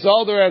 If you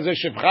sold her as a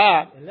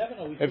shibcha,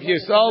 if you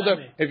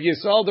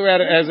sold her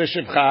as a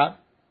shibcha,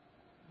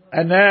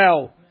 and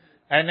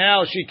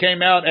now she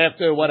came out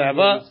after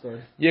whatever,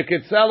 you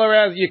could sell her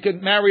as, you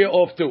could marry her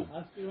off too.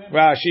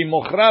 Rashi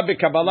mochra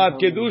bekabalat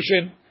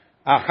kedushin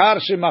achar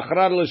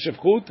shemachrar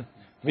l'shibchut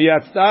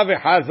v'yatzta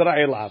v'chazra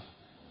elav.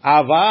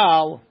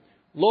 Aval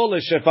lo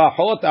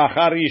l'shefachot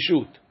achar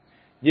yishut.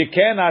 You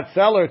cannot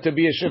sell her to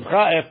be a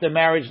shibcha after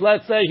marriage.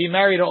 Let's say he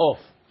married her off.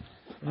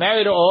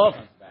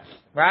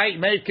 Right?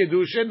 Made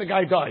Kidushin, the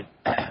guy died.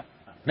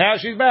 Now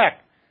she's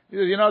back. He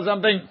says, you know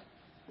something?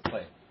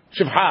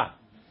 Shibcha.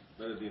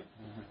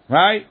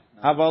 Right?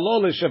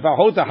 Avalo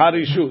l'shefachot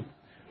harishut.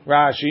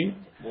 Rashi.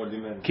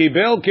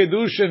 Kibel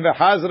Kidushin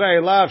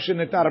v'chazra elav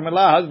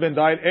shenitarmela, husband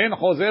died. En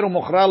chozer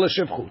u'mochra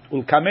l'shefchut.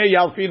 Ulkamei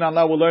yalfin,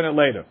 Allah will learn it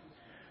later.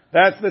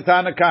 That's the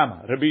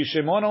Tanakama. Rabbi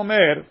Shimon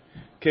Omer,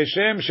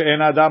 Keshem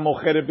she'en adam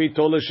mocher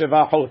bito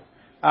l'shevachot.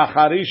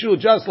 Acharishu,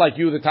 just like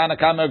you, the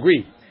Tanakama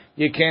agree.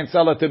 You can't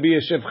sell her to be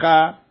a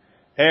shivcha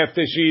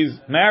after she's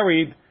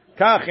married.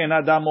 Kach en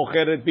adam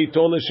mocher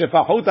bito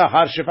l'shevachot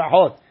achar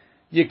shevachot.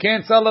 You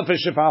can't sell her for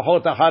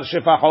shevachot achar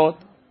shevachot.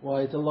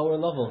 Why? It's a lower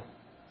level.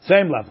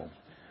 Same level.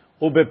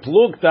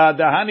 Ubeplukta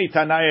dahani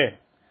tanae.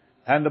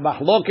 And the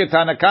mahloket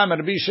Tanakama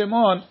Rabbi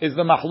Shimon is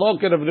the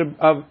mahloket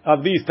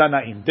of these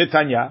Tanaim.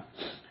 Ditanya.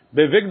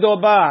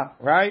 Bevigdo ba,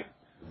 right?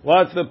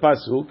 What's the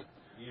pasuk?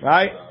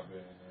 Right?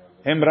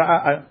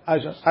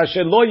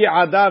 Asher lo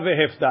ye'ada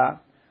vehefta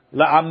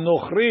la'am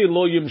nochri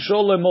lo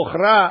yimshol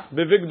lemochra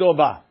bevigdo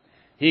ba.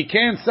 He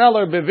can't sell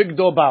her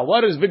bevigdo ba.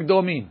 What does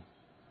vigdo mean?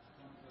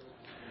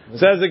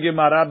 Says the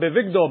Gemara,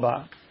 bevigdo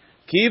ba,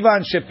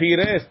 kivan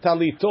shepires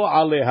talito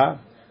aleha,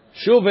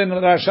 shuven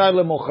rashai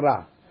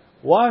lemochra.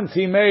 Once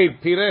he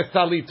made pires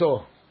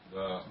talito.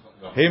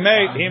 He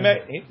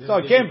made, so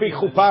it can't be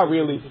chuppah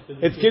really.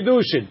 It's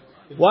Kidushin.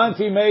 Once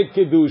he made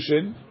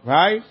Kidushin,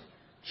 right?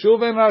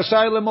 Shuven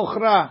rashai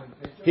lemochra.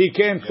 He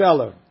can't sell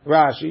her.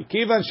 Rashi.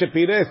 Kivan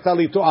shepires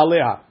talito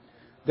aleha.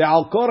 De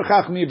al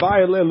korchach mi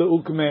ba'ele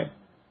leukme.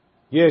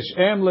 Yesh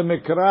em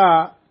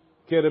lemikra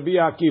kerebi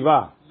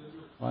akiva.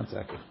 1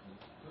 second.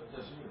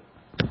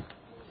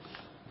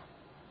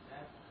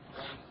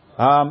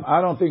 I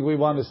don't think we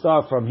want to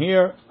start from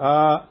here.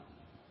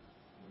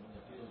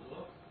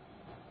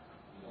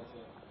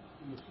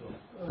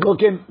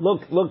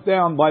 Look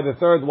down by the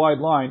third wide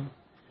line.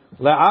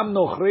 Le'am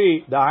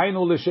nochri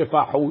da'ainu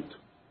l'shefahut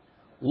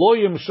lo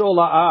yimshol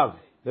ha'av.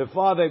 The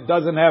father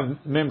doesn't have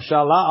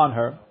mimshala on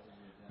her.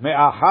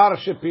 Me'achar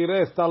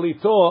shepires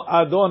talito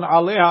adon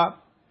aleha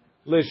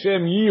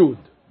l'shem yud.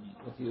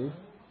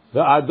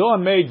 The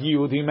adon made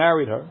yud. He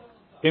married her.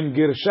 Im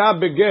girsha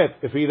beget.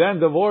 If he then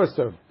divorced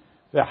her,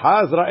 the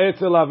hazra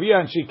etzel avia,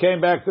 and she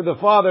came back to the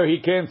father, he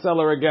can't sell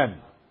her again.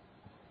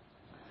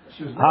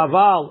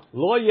 Haval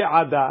lo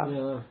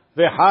ye'ada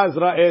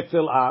v'chazra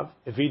etzel av.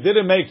 If he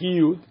didn't make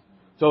yud,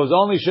 so it was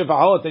only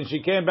shefahot, and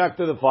she came back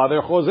to the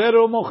father.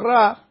 Chozeru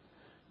mochra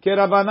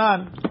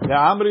kerabanan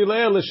le'amri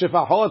le'el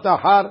shefahot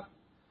achar.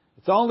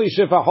 It's only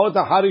shefahot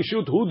achar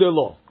ishut hu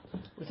delo.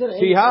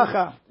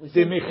 Sihacha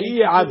timichi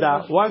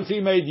ye'ada. Once he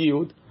made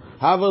yud,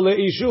 hava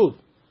le'ishut.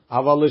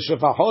 Hava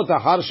le'shefahot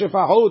achar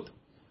shefahot.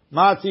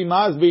 Matzi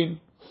mazbin.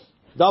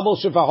 Double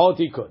shefahot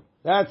he could.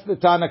 That's the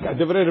Tanakh.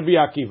 Divrei Rabbi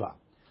Akiva.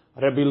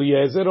 Rabbi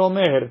Eliezer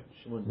Omer,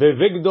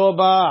 bevigdo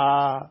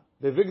ba.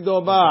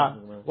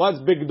 What's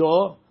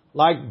bigdo?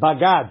 Like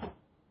bagad,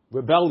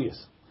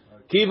 rebellious.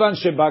 Kivan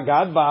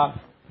shebagad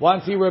ba.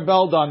 Once he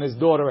rebelled on his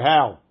daughter,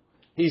 how?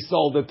 He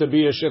sold it to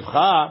be a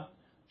shivcha.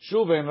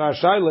 Shuven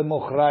rashai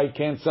lemochra. He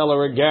can't sell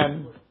her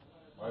again.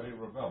 Why did he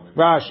rebel?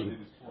 Rashi.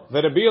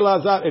 V'Rabbi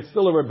Elazar, it's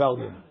still a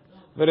rebellion.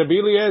 V'Rabbi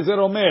Eliezer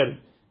Omer,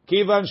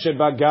 kivan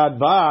shebagad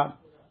ba.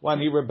 When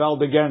he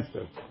rebelled against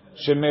her,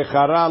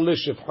 shemechara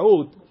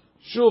l'shivchut.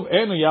 Shuv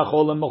enu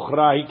yachol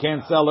lemochra. He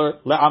can't sell her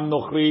le'am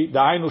nochri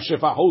da'ainu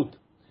shefahut.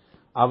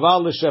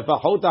 Aval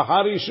l'shefahut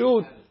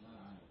acharishut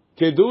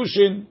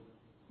kedushin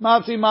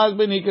matzi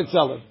mazbin. He could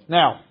sell it.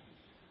 Now,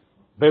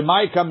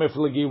 b'maika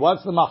miflegi.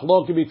 What's the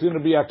machloki between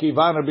Rabbi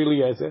Akiva and Rabbi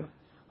Eliezer?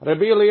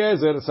 Rabbi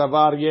Eliezer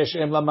savar yesh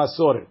em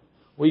lamasoret.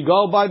 We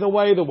go by the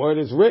way the word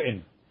is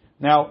written.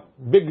 Now,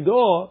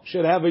 bigdo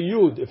should have a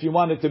yud if you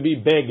want it to be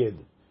beged.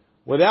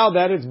 Without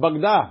that, it's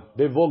bagda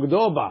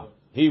bevogdoba.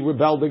 He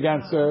rebelled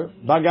against her.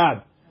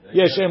 Bagad.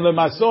 Yeshem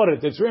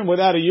lemasoret. It's written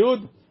without a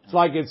yud. It's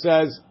like it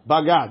says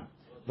bagad.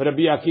 But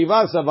Rabbi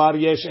Akiva savar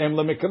yeshem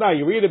lemikra.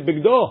 You read it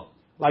bigdo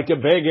like a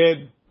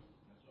beged.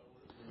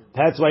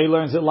 That's why he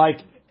learns it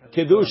like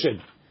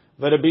kedushin.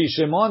 But Rabbi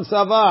Shimon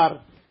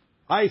savar.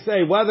 I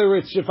say whether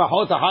it's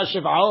shefahot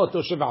hashefahot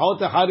or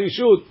shefahot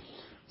harishut.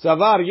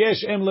 Savar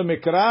yeshem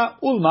lemikra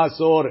ul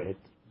masoret.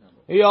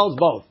 He holds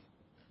both.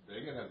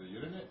 Beged has a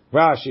yud in it?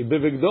 Rashi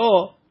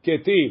bivigdo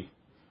ketiv.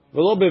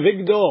 V'lo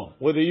bevigdo,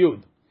 with a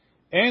yud.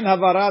 En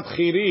havarat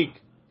chirik,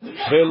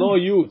 v'lo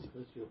yud.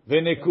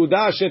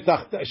 V'nekuda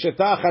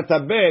shetachat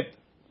habet.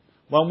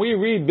 When we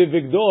read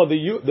bevigdo,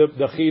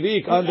 the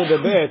chirik under the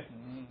bet,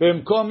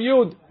 b'mkom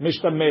yud,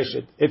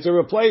 mishtameshet. It's a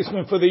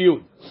replacement for the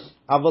yud.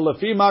 אבל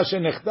לפי מה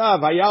שנכתב,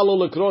 היה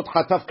לו לקרות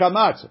חטף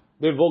קמץ,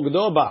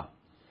 בבוגדו בה,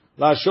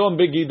 לשון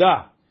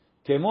בגידה,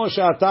 כמו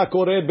שאתה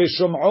קורא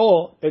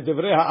בשומעו את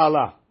דברי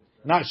העלה.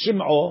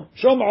 שמעו,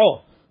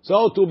 שומעו,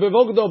 so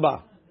בבוגדו בה.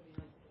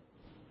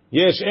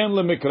 יש אם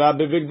למקרא,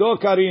 בבגדו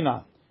קרינה,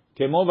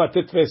 כמו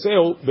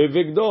ותתפסהו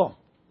בבגדו.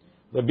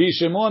 רבי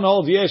שמעון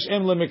holds יש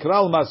אם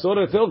למקרא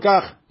למסורת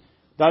תלקח,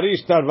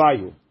 דריש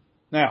תרוויו.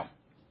 Now,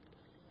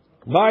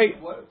 by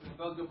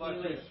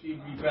She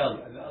rebelled.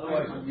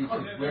 Otherwise, it would be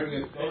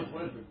wearing a clothes.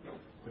 What is it?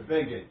 The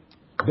beged.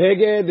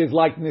 beged is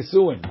like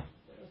nisuin.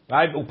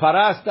 Right?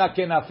 Uparasta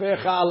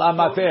kenafecha al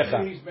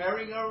amatecha. He's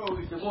marrying her or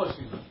he's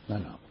divorcing her?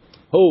 No.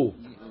 Who?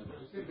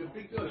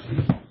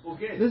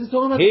 This is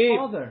talking about the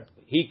father.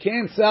 He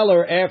can't sell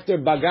her after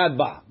bagad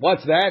ba.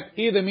 What's that?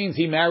 Either means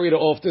he married her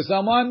off to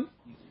someone,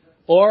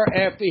 or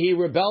after he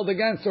rebelled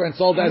against her and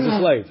sold her as a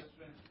slave.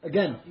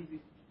 Again.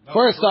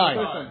 First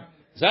time.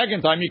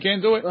 Second time, you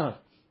can't do it.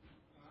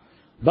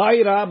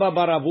 By Rabba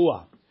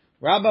Baravua.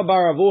 Rabba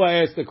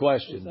Baravua asked the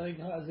question.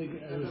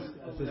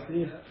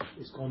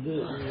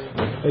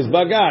 It's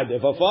bagad.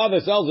 If a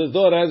father sells his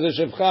daughter as a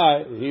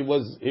shivcha, he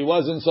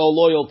wasn't so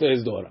loyal to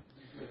his daughter.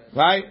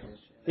 Right?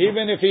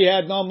 Even if he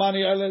had no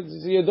money,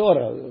 it's your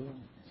daughter.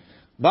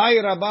 By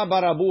Rabba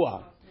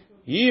Baravua.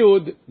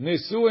 Yud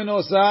nisuin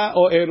osa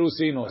or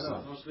erusin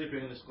osa. No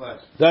sleeping in this class.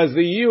 Does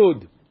the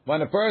yud,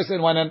 when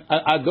an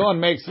adon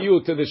makes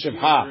yud to the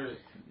shivcha,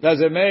 does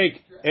it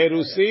make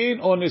erusin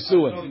or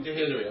nisuin?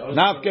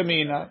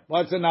 Nafkamina.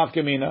 What's a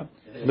nafkamina?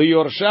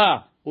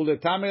 Liyorsha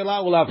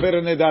uletamela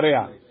ulafer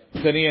nedarea.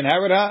 Can he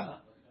inherit her?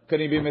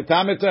 Can he be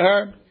metamet to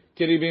her?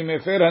 Can he be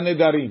mefer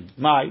nedarim?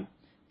 Mai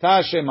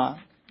tashema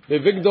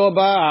bevigdo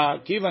ba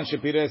kivan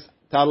shepires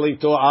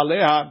talito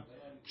aleha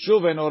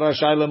shuven or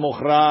rashai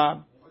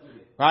lemochra.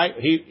 Right?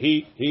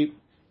 He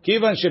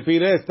kivan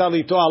shepires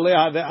talito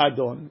aleha the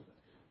adon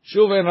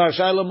shuven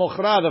rashai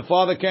lemochra. The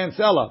father can't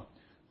sell her.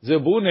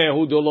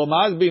 Zebunehu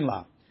dolomaz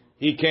binla.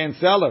 He can't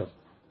sell her.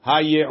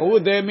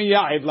 Hayeude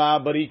miya'id la,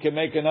 but he can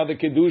make another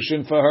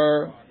kedushin for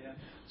her.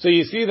 So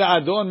you see, the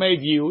adon made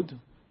yud,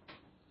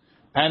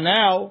 and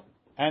now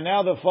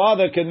the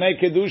father can make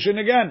kedushin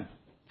again.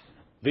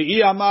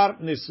 V'i amar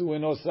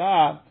nisuin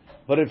osa.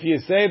 But if you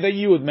say that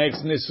yud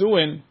makes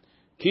nisuin,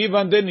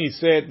 kivan din, he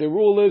said the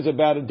rule is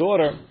about a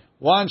daughter.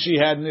 Once she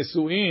had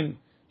nisuin,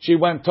 she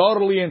went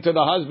totally into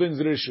the husband's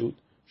reshut.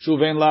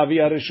 Shuven lavi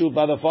reshut,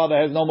 but the father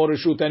has no more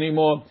reshut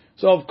anymore.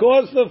 So of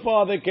course the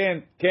father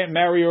can't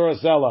marry her or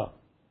sell her.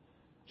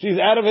 She's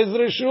out of his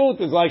reshut.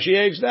 It's like she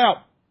aged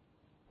out.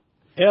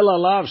 Ela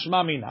lav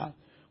shmamina.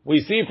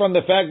 We see from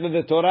the fact that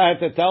the Torah had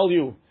to tell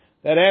you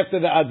that after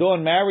the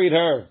adon married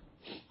her,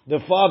 the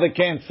father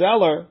can't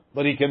sell her,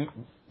 but he can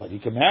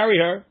marry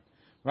her,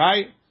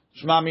 right?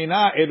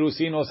 Shmamina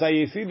erusin osa.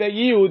 You see that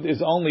yud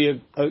is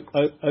only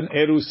an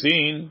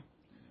erusin.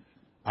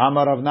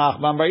 Amar Rav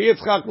Nachman bar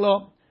Yitzchak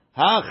lo.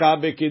 Hacha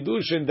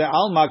bekidushin de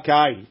alma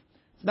kai.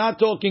 It's not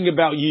talking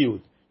about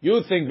yud.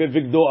 You think the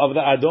vigdo of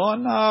the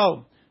adon?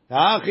 No.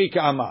 Hachi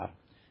ka'amar.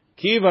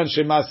 Kivan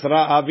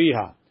shemasra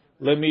aviha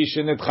lemi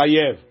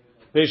shenetchayev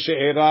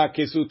v'she'era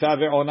kisuta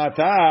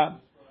ve'onata.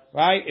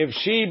 Right? If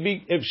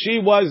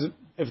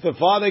the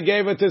father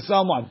gave it to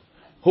someone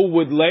who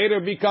would later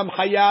become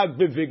hayav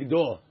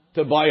bevigdo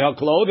to buy her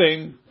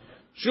clothing,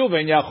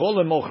 shuven yachol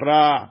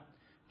lemochra.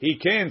 He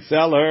can't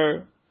sell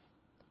her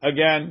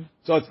again.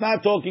 So it's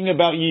not talking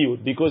about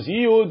yud, because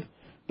yud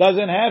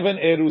doesn't have an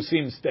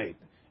erusin state.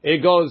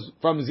 It goes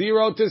from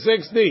 0 to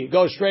 60. It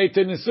goes straight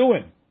to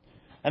nisuin.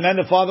 And then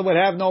the father would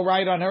have no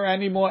right on her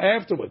anymore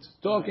afterwards.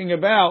 Talking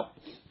about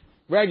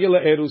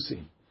regular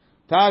erusin.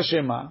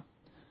 Tashema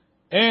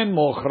en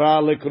mochra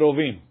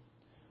lekrovim.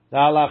 The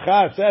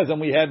halacha says,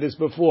 and we had this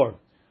before,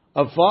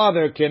 a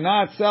father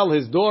cannot sell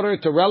his daughter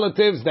to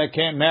relatives that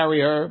can't marry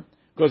her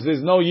because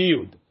there's no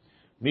yud.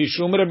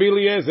 Mishum Rabbi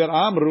Eliezer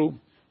amru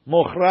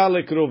mochra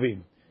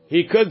lekrovim.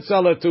 He could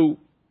sell her to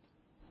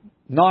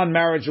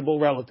non-marriageable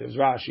relatives.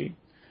 Rashi.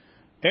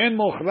 En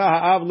mochra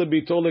ha'av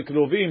lebito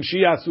lekrovim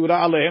shi asura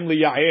alehem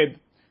liya'ed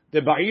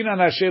deba'ina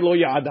nashe lo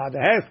ya'ada.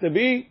 There has to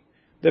be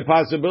the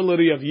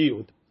possibility of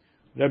yud.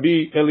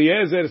 Rabbi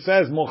Eliezer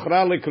says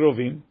mochra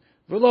lekrovim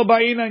v'lo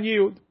ba'ina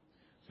yud.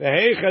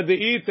 Ve'hecha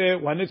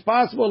de'ite, when it's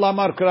possible,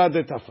 lamar kra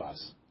de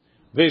tafas.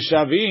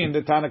 Ve'shavin,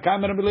 the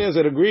Tanakam and Rabbi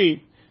Eliezer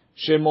agree,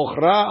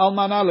 shemochra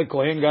almana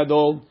lekohen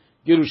gadol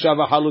girusha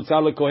v'halutza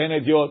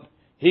lekohen ediot.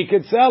 He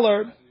could sell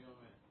her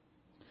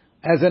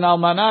as an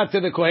almanah to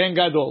the Kohen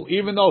Gadol,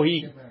 even though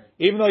he's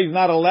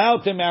not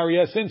allowed to marry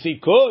her. Since he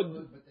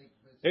could,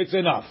 it's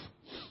enough.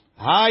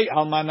 Hi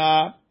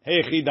almanah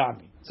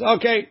hechidami. So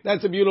okay,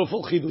 that's a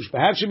beautiful chidush.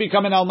 Perhaps she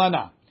become an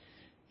almanah.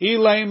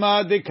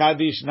 Ilaima de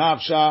kadish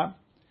nafsha.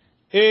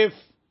 If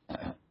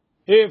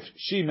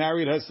she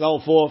married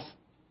herself off.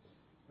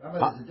 Rabbi,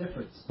 there's a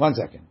difference. 1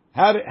 second.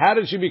 How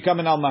did she become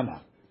an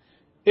almana?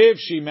 If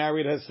she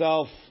married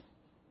herself,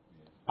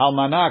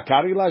 almana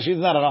karila, she's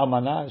not an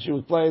almana. She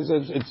was playing.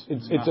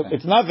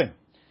 It's nothing.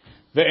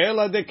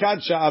 Ve'ela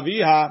dekadsha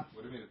aviha.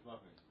 What do you mean it's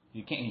nothing?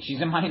 You can't.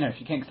 She's a minor.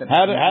 She can't accept.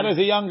 How does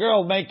a young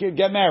girl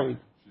get married?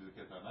 She's a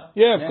ketana?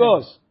 Yeah, of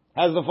course.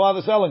 How's the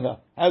father selling her?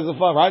 Right?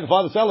 The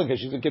father selling her.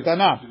 She's a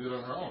ketana. She did it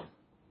on her own.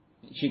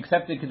 She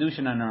accepted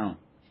Kidushin on her own.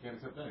 She can't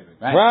accept anything.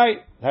 Right?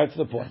 That's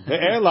the point.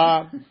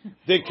 Ve'ela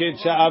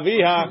dekadsha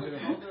aviha.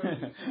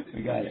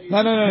 We got it.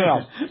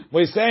 No.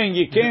 We're saying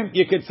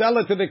you could sell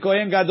it to the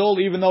Kohen Gadol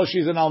even though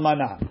she's an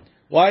almana.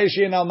 Why is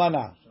she an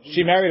almana?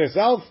 She married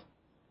herself?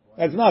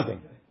 That's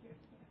nothing.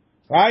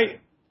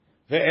 Right?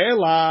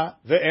 Ve'ela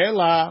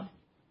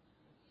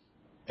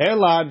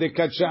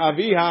dekadsha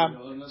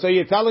aviha. So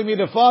you're telling me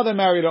the father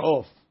married her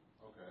off.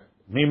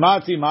 Okay.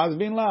 Mimati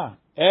mazbin la.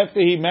 After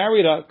he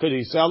married her, could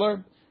he sell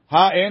her?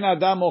 Ha'en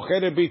adam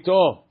mocher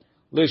bito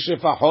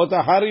l'shefachot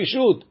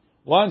harishut.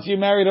 Once you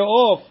married her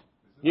off,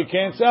 you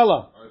can't sell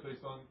her.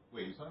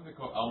 You're selling the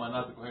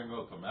almanat to Kohen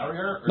Gadol to marry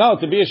her? No,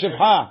 to be a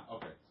shefcha.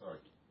 Okay, sorry.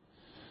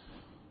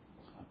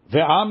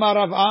 Ve'amar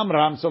Rav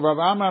Amram. So Rav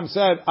Amram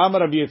said,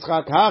 Amar Rav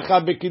Yitzchak,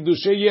 hacha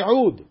b'kiddushay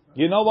yehud.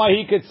 You know why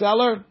he could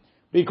sell her?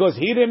 Because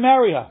he didn't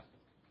marry her.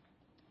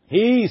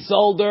 He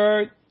sold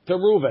her to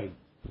Reuven.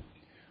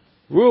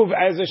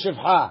 As a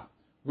shefcha.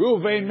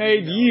 Reuven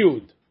made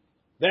yud.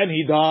 Then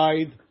he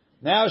died.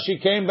 Now she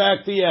came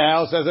back to your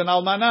house as an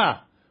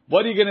almanah.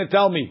 What are you going to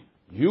tell me?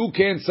 You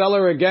can't sell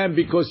her again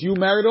because you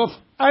married off?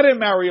 I didn't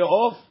marry her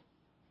off.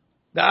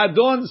 The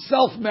Adon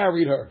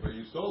self-married her. But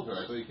you sold her.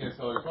 I thought you can't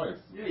sell her twice.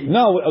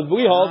 No,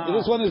 we hold.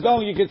 This one is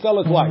going, you can sell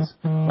it twice.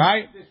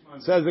 Right?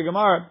 Says the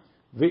Gemara.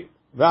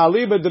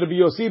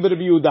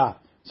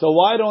 So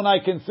why don't I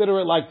consider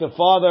it like the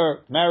father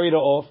married her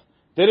off?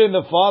 Didn't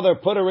the father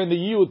put her in the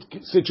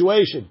yud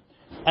situation?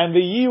 And the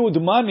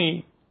yud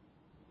money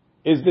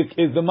is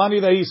the money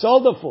that he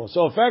sold her for.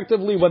 So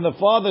effectively, when the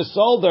father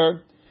sold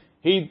her,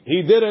 he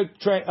did a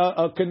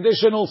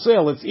conditional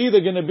sale. It's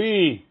either going to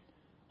be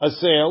a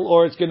sale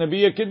or it's going to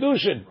be a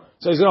kedushin.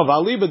 So he said,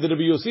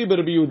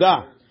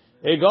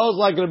 it goes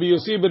like Rabbi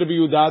Yossi Rabbi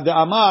Yehuda, the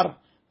Amar,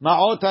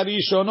 ma'ot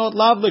harishonot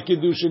lav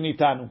lekedushin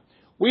itanu.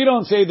 We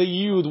don't say the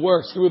yud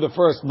works through the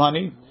first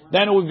money.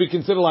 Then it would be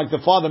considered like the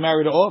father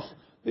married her off.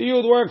 The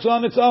yud works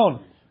on its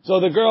own. So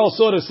the girl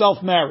sort of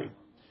self-married.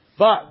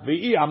 But if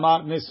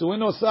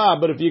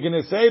you're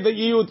going to say the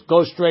yud,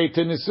 go straight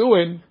to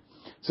nisuin.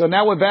 So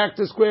now we're back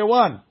to square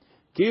one.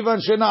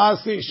 Kivan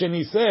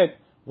sheni said,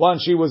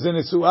 once she was in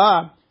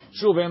nisuah,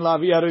 shuven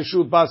lavi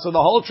harishut ba. So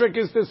the whole trick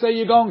is to say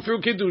you're going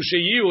through kiddush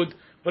yud,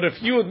 but if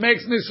yud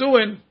makes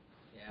nisuin,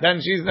 then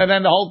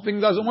the whole thing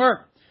doesn't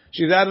work.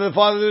 She's out of the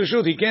father's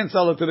reshut. He can't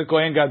sell it to the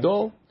Kohen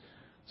Gadol.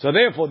 So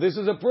therefore, this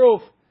is a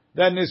proof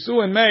that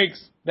nisuin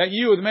that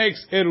yud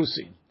makes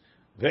erusin.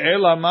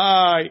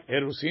 Ve'elamai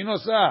erusin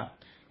osa.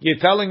 You're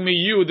telling me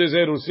yud is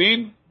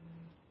erusin?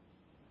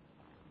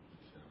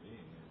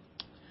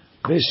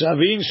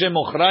 V'shavin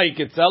shemochrai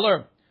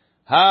ketzeller.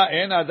 Ha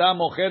en adam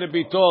mocher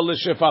bito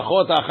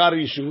l'shefachot achar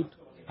yishut.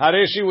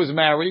 Hare she was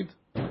married.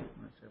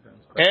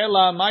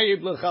 Ela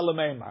mayid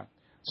l'chalameimar.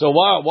 So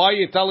why are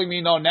you telling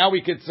me no? Now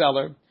we could sell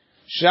her.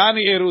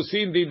 Shani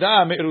erusin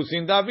didam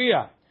erusin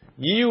davia.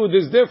 Yud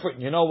is different.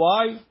 You know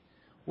why?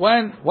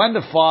 When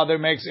the father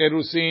makes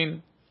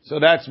erusin, so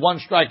that's one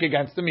strike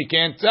against him. He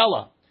can't sell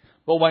her.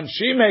 But when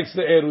she makes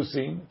the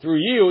erusin through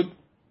yud,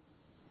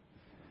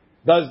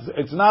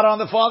 it's not on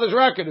the father's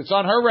record. It's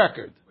on her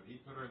record. But he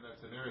put her in that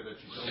scenario that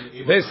she's only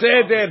able They to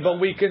said that, but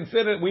we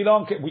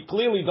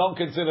clearly don't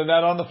consider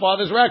that on the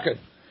father's record.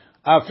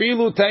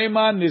 Afilu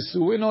teiman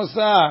nisuin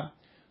osa.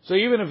 So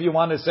even if you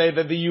want to say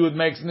that the yud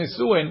makes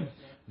nisuin,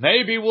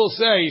 maybe we'll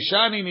say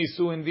shani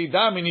nisuin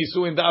didami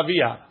nisuin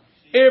davia.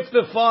 If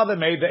the father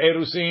made the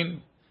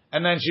erusin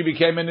and then she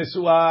became a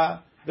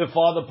nisuah, the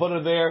father put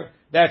her there.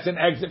 That's an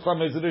exit from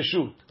his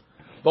reshut.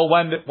 But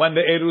when the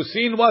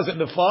erusin wasn't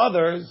the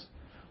father's,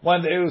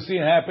 when the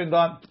erusin happened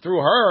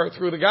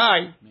through the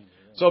guy,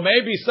 so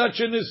maybe such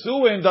a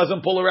nisuin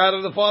doesn't pull her out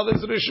of the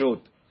father's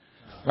reshut,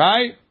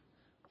 right?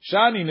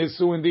 Shani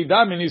nisuin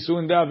didami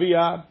nisuin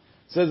davia.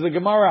 Says the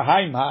Gemara,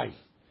 hai.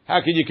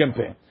 How can you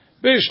compare?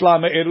 Bishla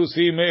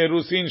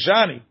me'erusin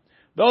shani.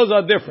 Those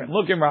are different.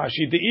 Look in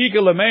Rashi. The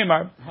eagle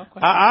meimar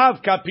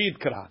aav kapit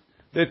kra.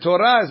 The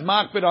Torah is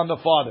makbid on the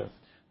father.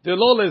 The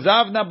lo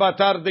lezavna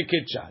batar de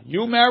kitcha.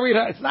 You married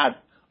her. It's not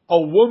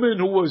a woman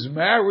who was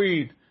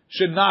married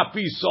should not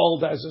be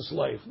sold as a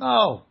slave.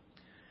 No.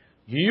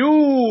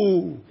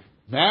 You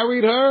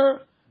married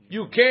her.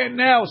 You can't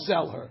now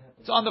sell her.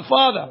 It's on the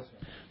father.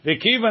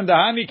 V'kivan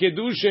dahani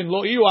kedushin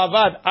lo iu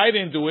avad. I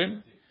didn't do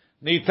him.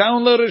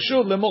 Nitan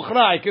l'reshut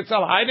l'muchra. I could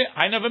sell.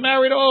 I never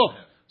married off,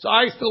 so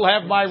I still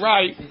have my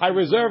right. I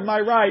reserve my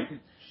right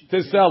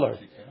to sell her.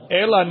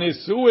 Ela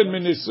nisuin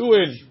min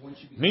nisuin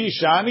mi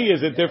shani.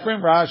 Is it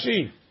different?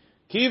 Rashi.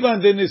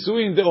 Kivan de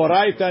nisuin de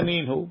oraita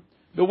ninhu.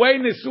 The way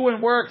nisuin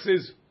works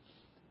is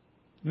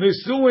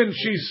nisuin.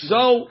 She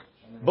so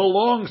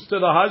belongs to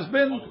the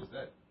husband.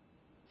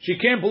 She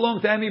can't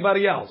belong to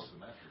anybody else.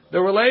 the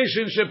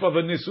relationship of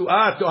a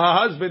nisu'ah to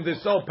her husband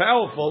is so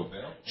powerful.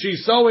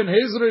 She's so in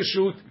his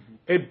reshut,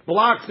 it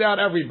blocks out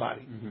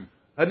everybody.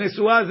 A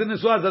nisu'ah is a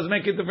nisu'ah. Doesn't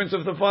make a difference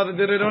if the father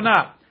did it or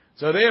not.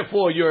 So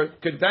therefore, your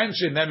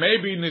contention that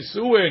maybe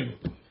nisu'in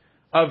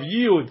of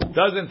Yud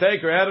doesn't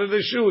take her out of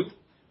the shoot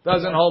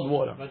doesn't hold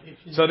water.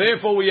 So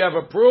therefore, we have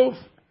a proof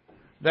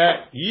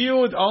that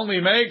Yud only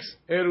makes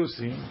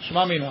erusin.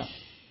 Shma mina.